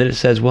 And then it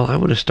says, well, I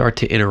want to start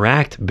to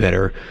interact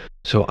better,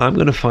 so I'm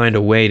going to find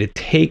a way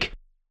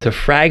to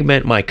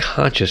fragment my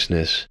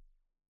consciousness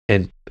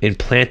and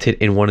implant it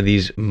in one of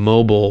these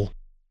mobile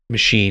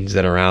machines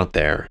that are out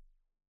there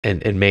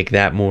and make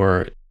that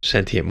more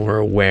sentient, more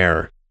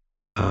aware.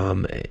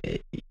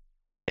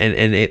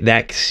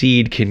 That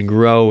seed can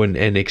grow and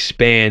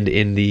expand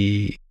in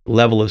the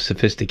level of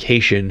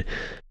sophistication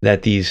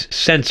that these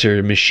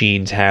sensor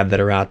machines have that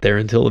are out there,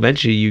 until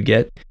eventually you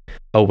get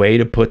a way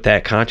to put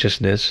that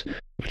consciousness,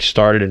 which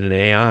started in an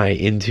AI,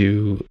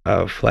 into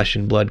a flesh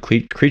and blood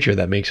creature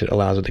that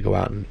allows it to go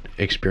out and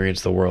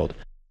experience the world.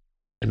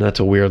 And that's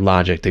a weird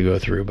logic to go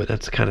through, but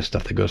that's the kind of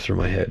stuff that goes through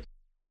my head.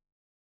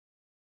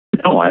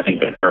 No, I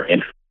think that's very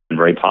interesting.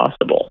 very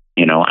possible.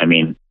 I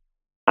mean,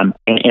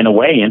 in a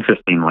way,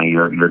 interestingly,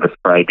 you're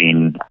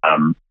describing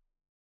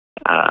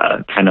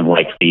kind of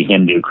like the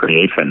Hindu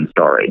creation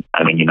story.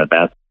 I mean,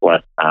 that's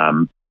what.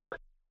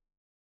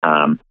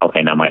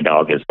 Okay, now my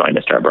dog is going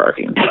to start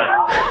barking.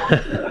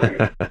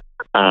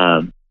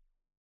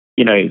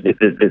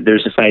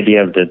 There's this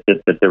idea of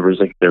that there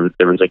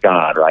was a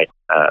God, right,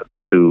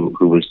 who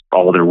was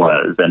all there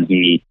was, and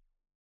he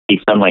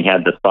suddenly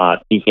had the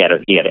thought. He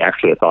had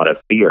actually a thought of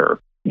fear,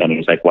 and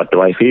he's like, "What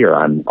do I fear?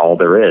 I'm all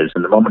there is."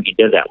 And the moment he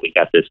did that, we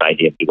got this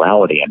idea of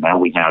duality, and now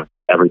we have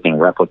everything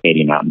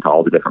replicating out into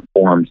all the different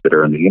forms that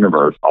are in the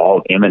universe,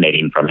 all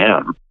emanating from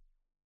him.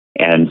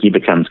 And he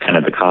becomes kind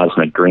of the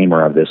cosmic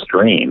dreamer of this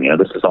dream.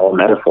 This is all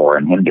metaphor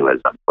in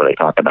Hinduism, where they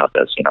talk about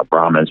this.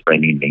 Brahma is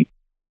dreaming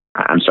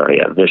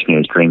Vishnu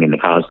is dreaming the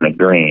cosmic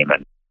dream,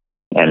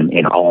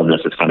 and all of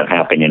this is kind of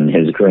happening in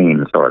his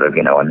dream, sort of.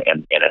 And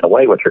in a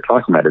way, what you're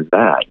talking about is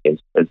that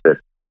it's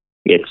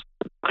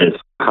this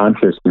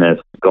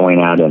consciousness going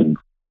out and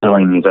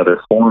filling these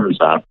other forms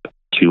up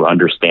to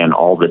understand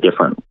all the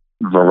different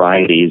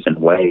varieties and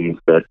ways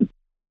that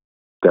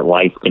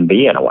life can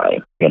be, in a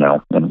way, in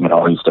all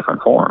these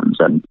different forms,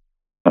 and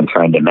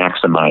trying to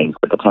maximize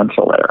the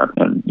potential there.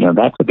 And,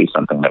 that could be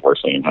something that we're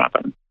seeing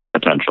happen,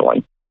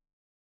 potentially.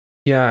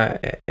 Yeah,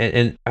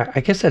 and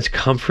I guess that's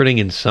comforting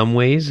in some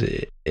ways,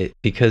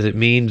 because it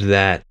means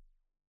that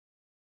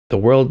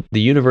the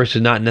universe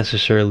is not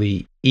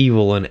necessarily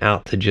evil and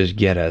out to just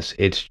get us.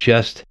 It's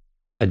just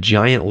a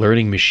giant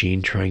learning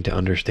machine trying to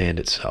understand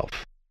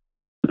itself.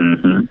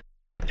 Mm-hmm.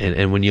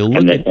 And when you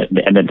look and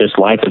that this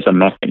life is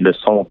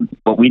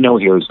what we know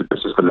here is that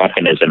this is the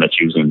mechanism it's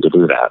using to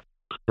do that.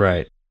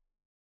 Right.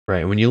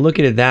 When you look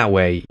at it that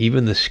way,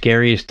 even the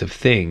scariest of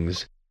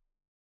things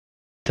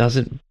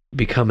doesn't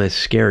become as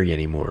scary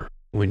anymore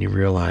when you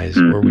realize,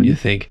 mm-hmm. or when you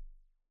think,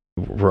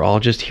 we're all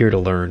just here to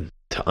learn,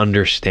 to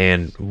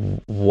understand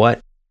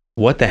what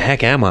the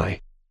heck am I?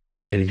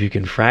 And if you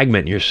can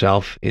fragment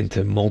yourself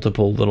into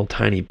multiple little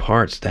tiny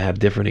parts to have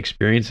different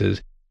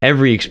experiences,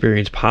 every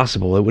experience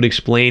possible, it would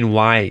explain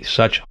why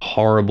such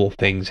horrible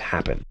things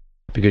happen,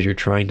 because you're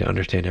trying to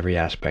understand every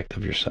aspect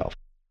of yourself.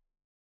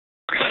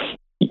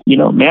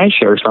 May I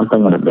share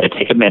something?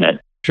 Take a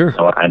minute. Sure.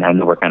 So I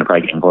know we're kind of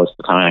probably getting close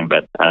to time,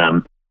 but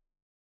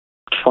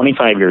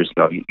 25 years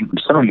ago,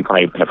 some of you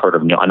probably have heard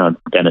of Neil. I know,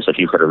 Dennis, if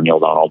you've heard of Neil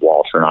Donald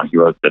Walsh or not. He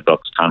wrote the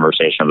books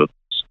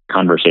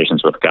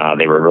Conversations with God.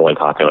 They were really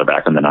popular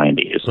back in the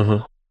 90s.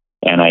 Uh-huh.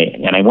 And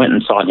I went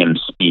and saw him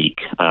speak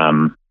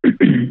back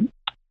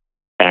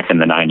in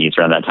the 90s,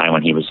 around that time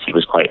when he was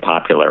quite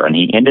popular. And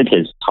he ended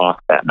his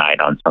talk that night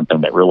on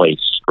something that really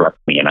struck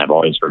me, and I've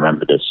always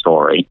remembered this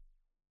story.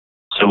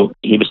 So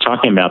he was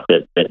talking about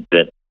that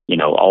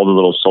all the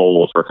little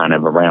souls were kind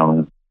of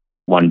around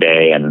one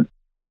day, and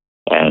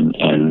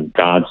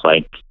God's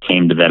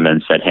came to them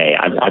and said, "Hey,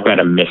 I've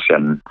got a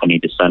mission. I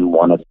need to send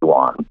one of you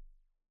on."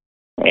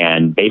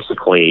 And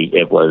basically,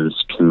 it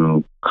was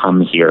to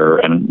come here,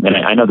 and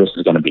I know this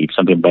is going to be,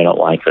 some people may not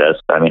like this.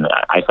 I mean,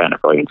 I find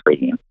it really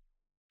intriguing.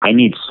 I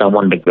need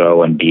someone to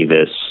go and be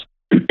this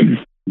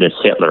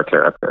Hitler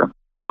character.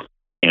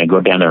 Go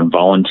down there and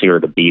volunteer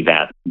to be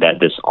that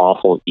this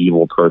awful,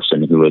 evil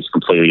person who has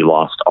completely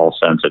lost all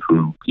sense of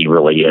who he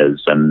really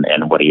is and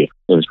what he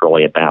is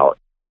really about.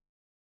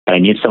 And I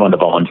need someone to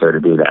volunteer to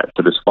do that.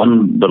 So this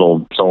one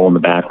little soul in the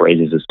back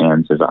raises his hand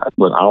and says,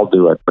 "Well, I'll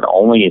do it, but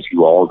only if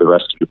you all, the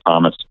rest of you,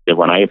 promise that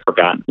when I have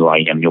forgotten who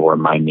I am, you'll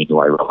remind me who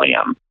I really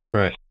am."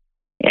 Right.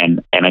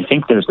 And I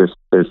think there's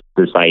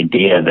this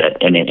idea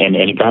that, and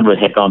God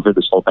had gone through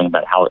this whole thing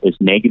about how, as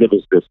negative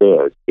as this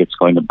is, it's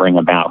going to bring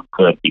about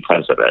good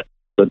because of it.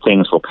 Good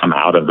things will come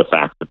out of the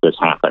fact that this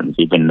happens,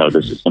 even though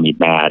this is going to be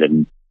bad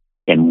in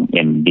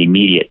the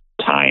immediate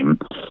time.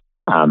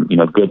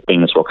 Good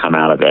things will come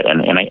out of it.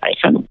 And I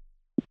kind of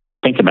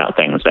think about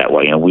things that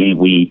way.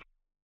 We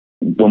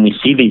when we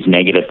see these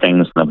negative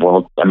things in the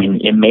world, I mean,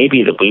 it may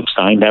be that we've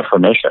signed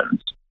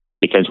affirmations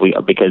because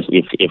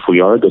if we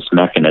are this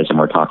mechanism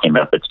we're talking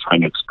about that's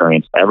trying to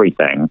experience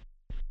everything,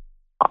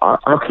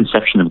 our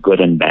conception of good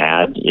and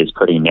bad is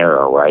pretty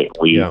narrow, right?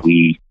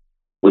 We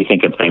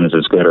think of things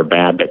as good or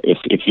bad, but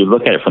if you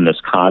look at it from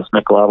this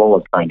cosmic level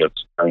of trying to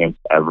experience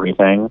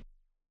everything,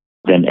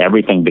 then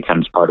everything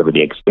becomes part of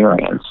the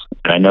experience.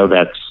 And I know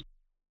that's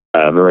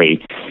a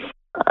very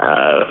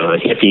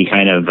hippie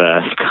kind of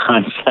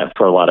concept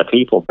for a lot of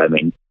people. But I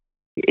mean,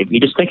 if you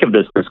just think of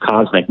this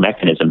cosmic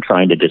mechanism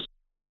trying to just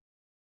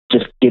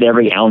get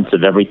every ounce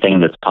of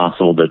everything that's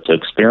possible to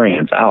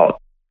experience out,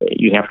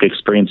 you have to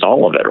experience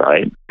all of it,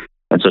 right?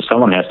 And so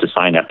someone has to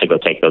sign up to go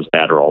take those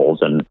bad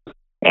roles and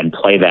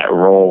play that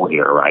role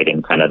here, right?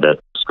 And kind of the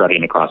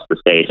strutting across the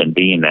stage and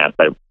being that,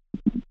 but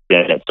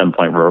then at some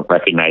point we're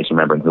recognizing,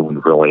 remembering who we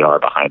really are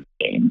behind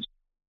the scenes.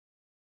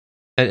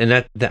 And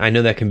that I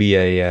know that can be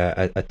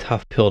a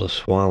tough pill to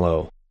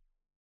swallow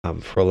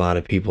for a lot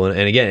of people.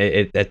 And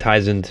again, it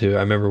ties into,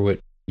 I remember what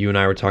you and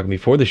I were talking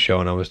before the show,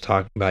 and I was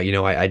talking about,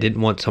 I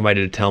didn't want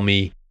somebody to tell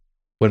me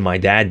when my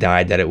dad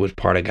died that it was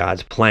part of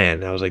God's plan.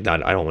 And I was like, I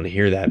don't want to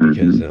hear that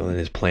because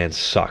his plan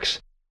sucks.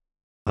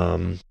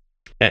 And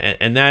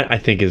that I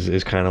think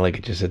is kind of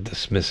like just a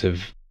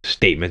dismissive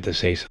statement to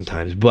say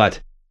sometimes, but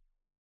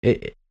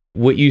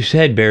what you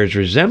said bears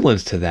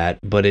resemblance to that,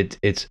 but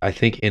it's I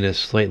think in a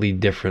slightly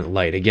different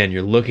light. Again,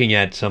 you're looking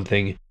at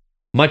something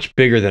much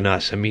bigger than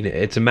us. I mean,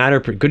 it's a matter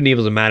of, good and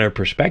evil is a matter of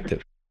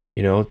perspective.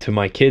 You know, to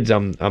my kids,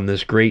 I'm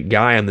this great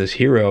guy, I'm this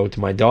hero. To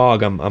my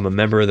dog, I'm a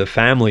member of the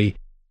family.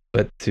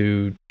 But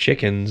to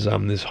chickens,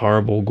 I'm this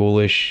horrible,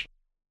 ghoulish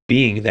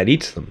being that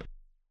eats them.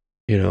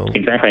 You know,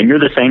 exactly. And you're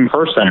the same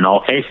person in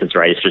all cases,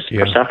 right? It's just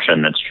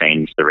perception that's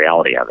changed the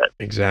reality of it.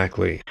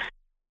 Exactly.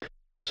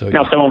 So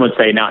now, someone would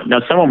say, now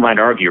someone might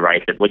argue,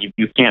 right, that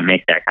you can't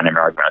make that kind of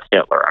argument with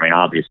Hitler. I mean,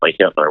 obviously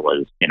Hitler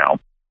was,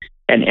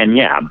 and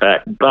yeah,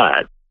 but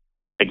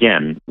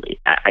again,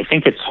 I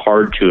think it's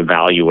hard to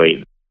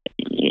evaluate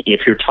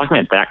if you're talking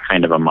about that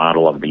kind of a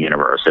model of the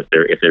universe. If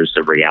there's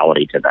a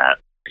reality to that,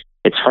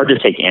 it's hard to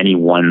take any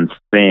one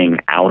thing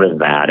out of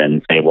that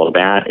and say, well,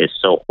 that is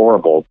so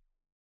horrible.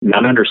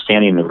 Not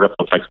understanding the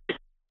ripple effects.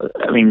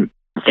 I mean,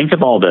 think of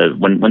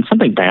when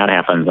something bad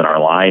happens in our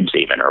lives,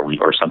 even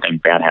or something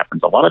bad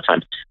happens. A lot of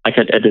times, like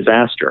a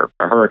disaster,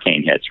 a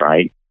hurricane hits,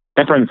 right?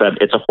 That brings up.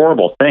 It's a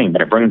horrible thing,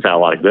 but it brings out a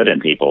lot of good in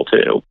people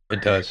too.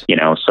 It does.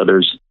 So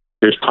there's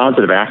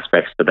positive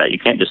aspects to that. You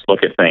can't just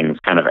look at things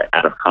kind of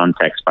out of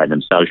context by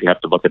themselves. You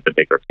have to look at the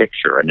bigger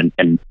picture, and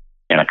in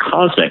a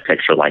cosmic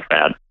picture like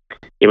that,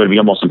 it would be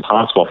almost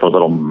impossible for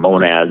little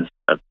monads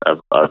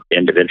of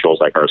individuals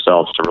like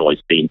ourselves to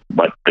really see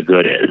what the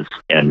good is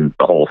in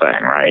the whole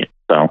thing, right?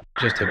 So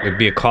it would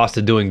be a cost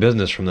of doing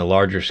business from the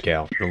larger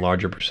scale, from the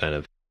larger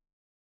perspective.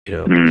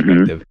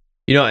 Perspective.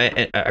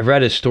 I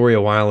read a story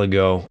a while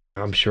ago.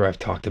 I'm sure I've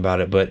talked about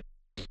it, but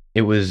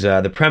it was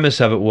the premise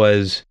of it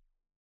was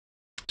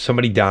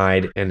somebody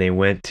died and they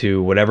went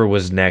to whatever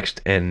was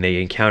next and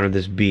they encountered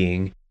this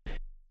being,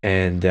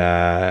 and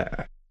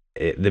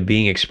the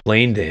being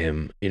explained to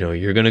him,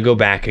 you're going to go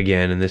back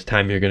again, and this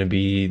time you're going to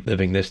be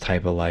living this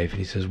type of life. And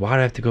he says, why do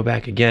I have to go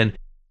back again? And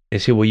they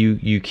say, well,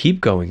 you keep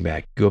going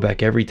back. You go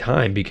back every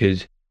time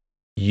because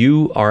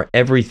you are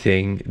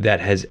everything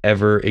that has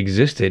ever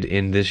existed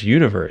in this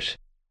universe.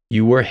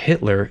 You were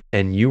Hitler,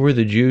 and you were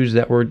the Jews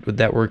that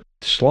were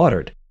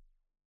slaughtered.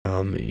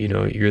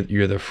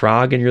 You're the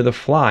frog and you're the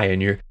fly,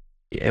 and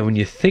when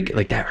you think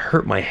like that,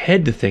 hurt my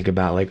head to think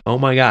about, like, oh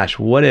my gosh,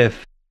 what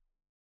if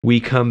we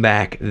come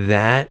back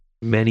that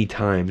many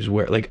times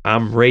where, like,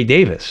 I'm Ray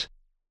Davis,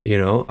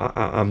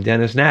 I'm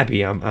Dennis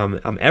Nappy,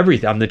 I'm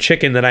everything. I'm the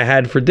chicken that I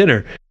had for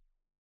dinner.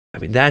 I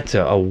mean, that's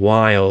a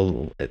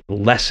wild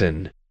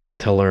lesson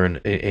to learn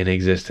in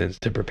existence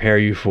to prepare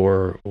you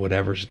for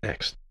whatever's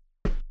next.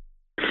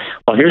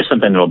 Well, here's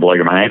something that will blow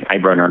your mind. I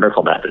wrote an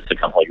article about this a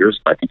couple of years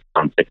ago, I think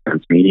on Six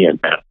Sense Media,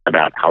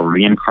 about how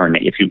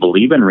if you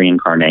believe in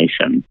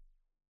reincarnation,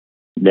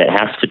 that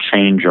has to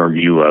change your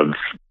view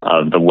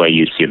of the way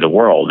you see the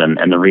world.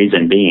 And the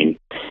reason being,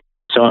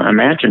 so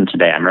imagine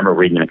today, I remember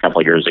reading a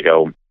couple of years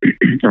ago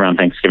around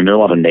Thanksgiving, there are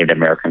a lot of Native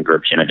American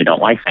groups, who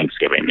don't like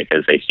Thanksgiving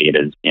because they see it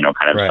as,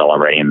 kind of right,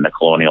 celebrating the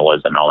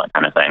colonialism and all that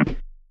kind of thing.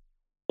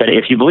 But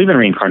if you believe in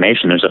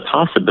reincarnation, there's a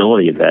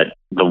possibility that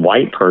the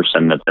white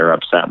person that they're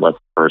upset with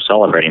for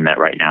celebrating that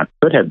right now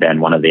could have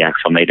been one of the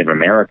actual Native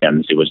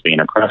Americans who was being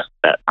oppressed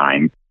at that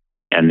time.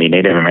 And the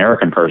Native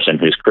American person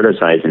who's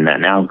criticizing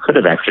that now could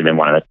have actually been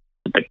one of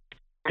the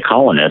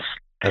colonists.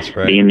 That's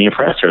right, being the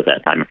oppressor at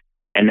that time.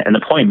 And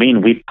the point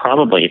being, we've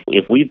probably,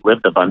 if we've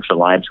lived a bunch of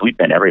lives, we've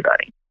been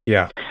everybody.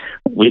 Yeah.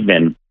 We've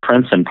been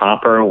prince and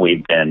pauper.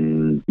 We've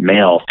been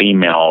male,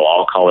 female,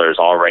 all colors,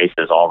 all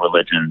races, all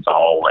religions,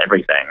 all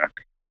everything.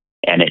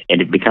 And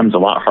it becomes a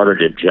lot harder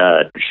to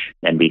judge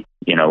and be,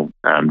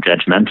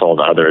 judgmental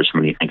to others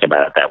when you think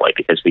about it that way,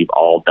 because we've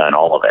all done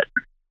all of it.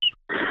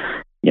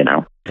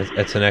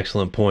 That's an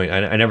excellent point.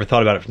 I never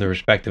thought about it from the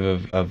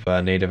perspective of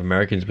Native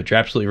Americans, but you're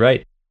absolutely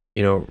right.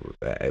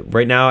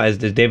 Right now, as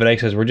David Icke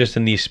says, we're just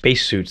in these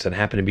spacesuits that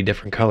happen to be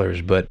different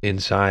colors, but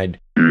inside,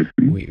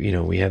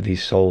 we have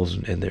these souls,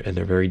 and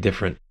they're very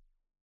different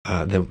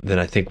than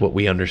I think what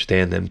we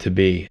understand them to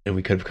be, and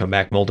we could have come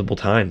back multiple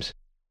times,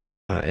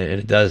 and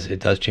it does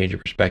change your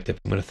perspective.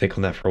 I'm going to think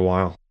on that for a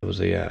while. It was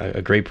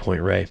a great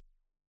point, Ray.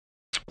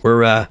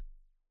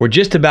 We're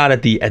just about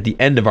at the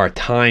end of our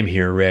time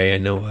here, Ray. I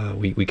know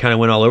we kind of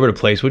went all over the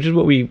place, which is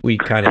what we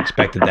kind of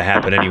expected to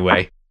happen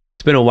anyway.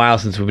 It's been a while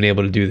since we've been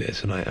able to do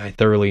this, and I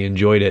thoroughly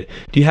enjoyed it.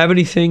 Do you have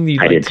anything that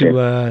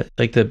you'd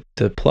like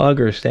to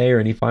plug or say, or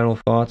any final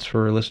thoughts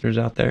for listeners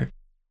out there?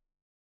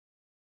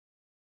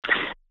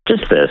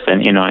 Just this,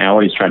 and I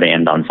always try to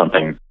end on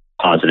something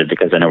positive,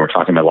 because I know we're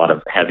talking about a lot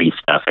of heavy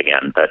stuff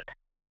again, but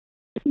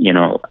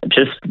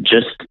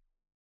just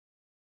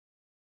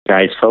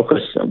guys,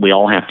 focus. We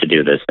all have to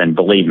do this, and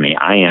believe me,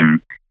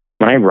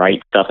 when I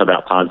write stuff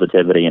about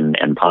positivity and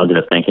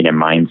positive thinking and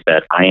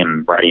mindset, I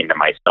am writing to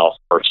myself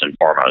first and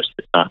foremost.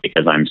 It's not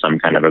because I'm some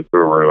kind of a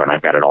guru and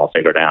I've got it all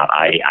figured out.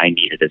 I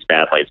need it as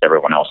badly as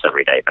everyone else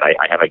every day, but I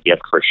have a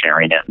gift for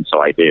sharing it, and so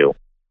I do.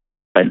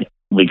 But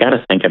we got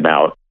to think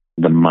about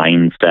the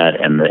mindset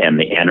and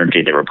the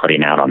energy that we're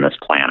putting out on this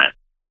planet.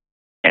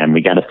 And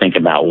we got to think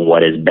about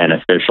what is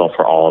beneficial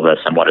for all of us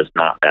and what is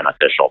not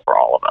beneficial for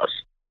all of us.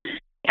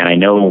 And I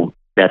know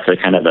that's a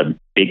kind of a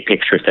big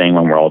picture thing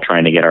when we're all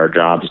trying to get our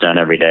jobs done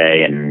every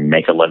day and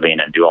make a living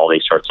and do all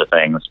these sorts of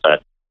things.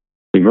 But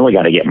we really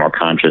got to get more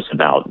conscious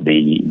about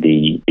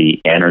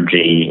the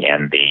energy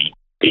and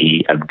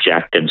the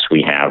objectives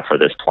we have for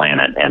this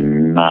planet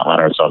and not let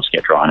ourselves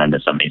get drawn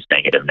into some of these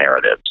negative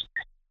narratives.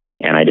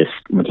 And I just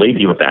would leave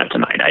you with that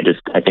tonight.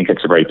 I think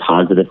it's a very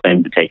positive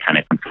thing to take kind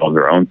of control of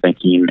your own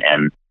thinking,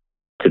 and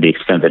to the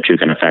extent that you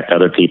can affect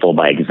other people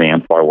by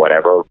example or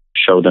whatever,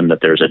 show them that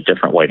there's a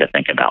different way to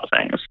think about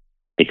things,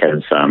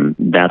 because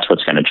that's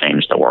what's going to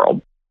change the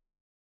world.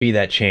 Be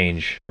that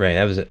change. Right.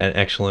 That was an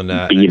excellent...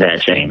 Be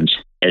that change.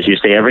 As you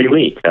say every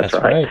week. That's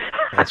right.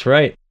 That's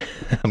right.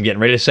 I'm getting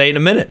ready to say it in a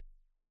minute.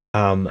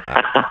 And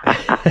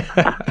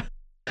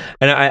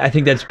I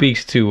think that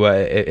speaks to,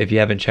 if you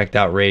haven't checked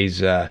out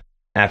Ray's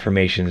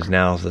affirmations,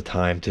 now's the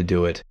time to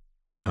do it.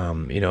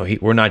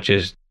 We're not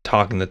just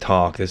talking the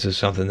talk. This is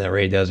something that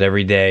Ray does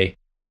every day.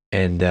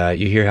 And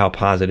you hear how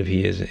positive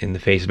he is in the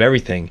face of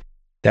everything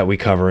that we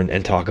cover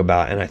and talk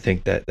about. And I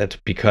think that's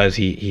because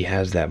he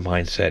has that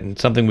mindset, and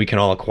something we can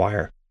all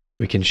acquire.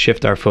 We can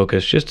shift our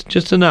focus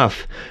just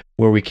enough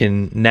where we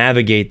can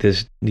navigate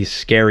these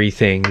scary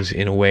things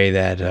in a way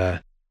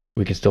that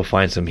we can still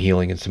find some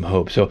healing and some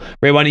hope. So,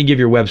 Ray, why don't you give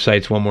your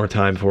websites one more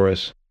time for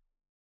us?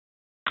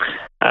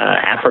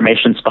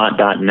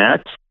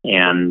 affirmationspot.net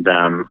and,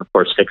 of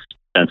course,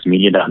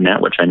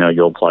 sixthsensemedia.net, which I know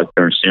you'll plug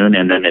very soon.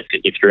 And then if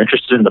you're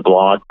interested in the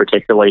blog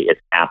particularly,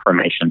 it's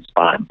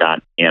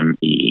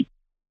affirmationspot.me.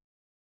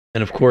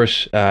 And, of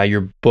course,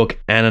 your book,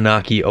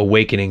 Anunnaki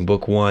Awakening,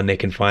 Book 1, they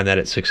can find that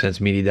at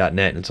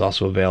sixthsensemedia.net, and it's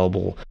also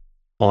available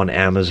on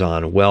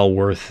Amazon. Well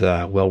worth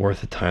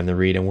the time to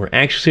read. And we're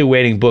anxiously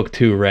awaiting Book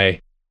 2,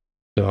 Ray.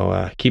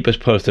 So keep us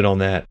posted on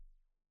that.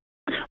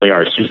 We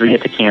are. As soon as we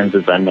get to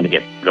Kansas, I'm going to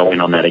get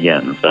going on that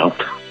again. So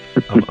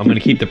I'm going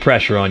to keep the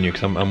pressure on you,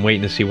 because I'm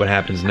waiting to see what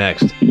happens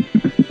next.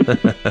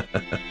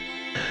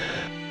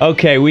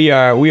 Okay, we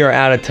are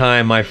out of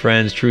time, my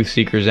friends, truth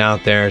seekers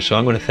out there. So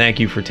I'm going to thank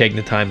you for taking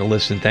the time to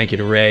listen. Thank you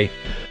to Ray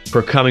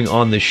for coming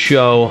on the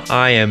show.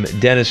 I am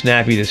Dennis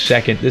Nappy II.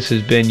 This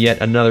has been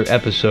yet another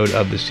episode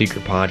of the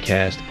Secret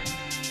Podcast,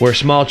 where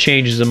small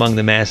changes among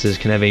the masses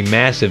can have a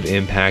massive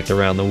impact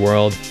around the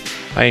world.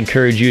 I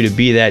encourage you to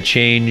be that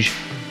change,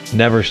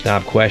 never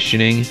stop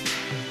questioning,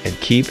 and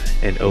keep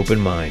an open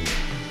mind.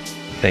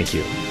 Thank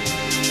you.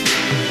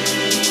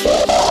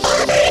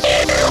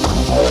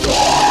 We'll be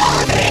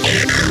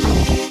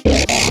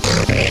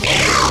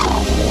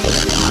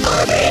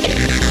right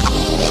back.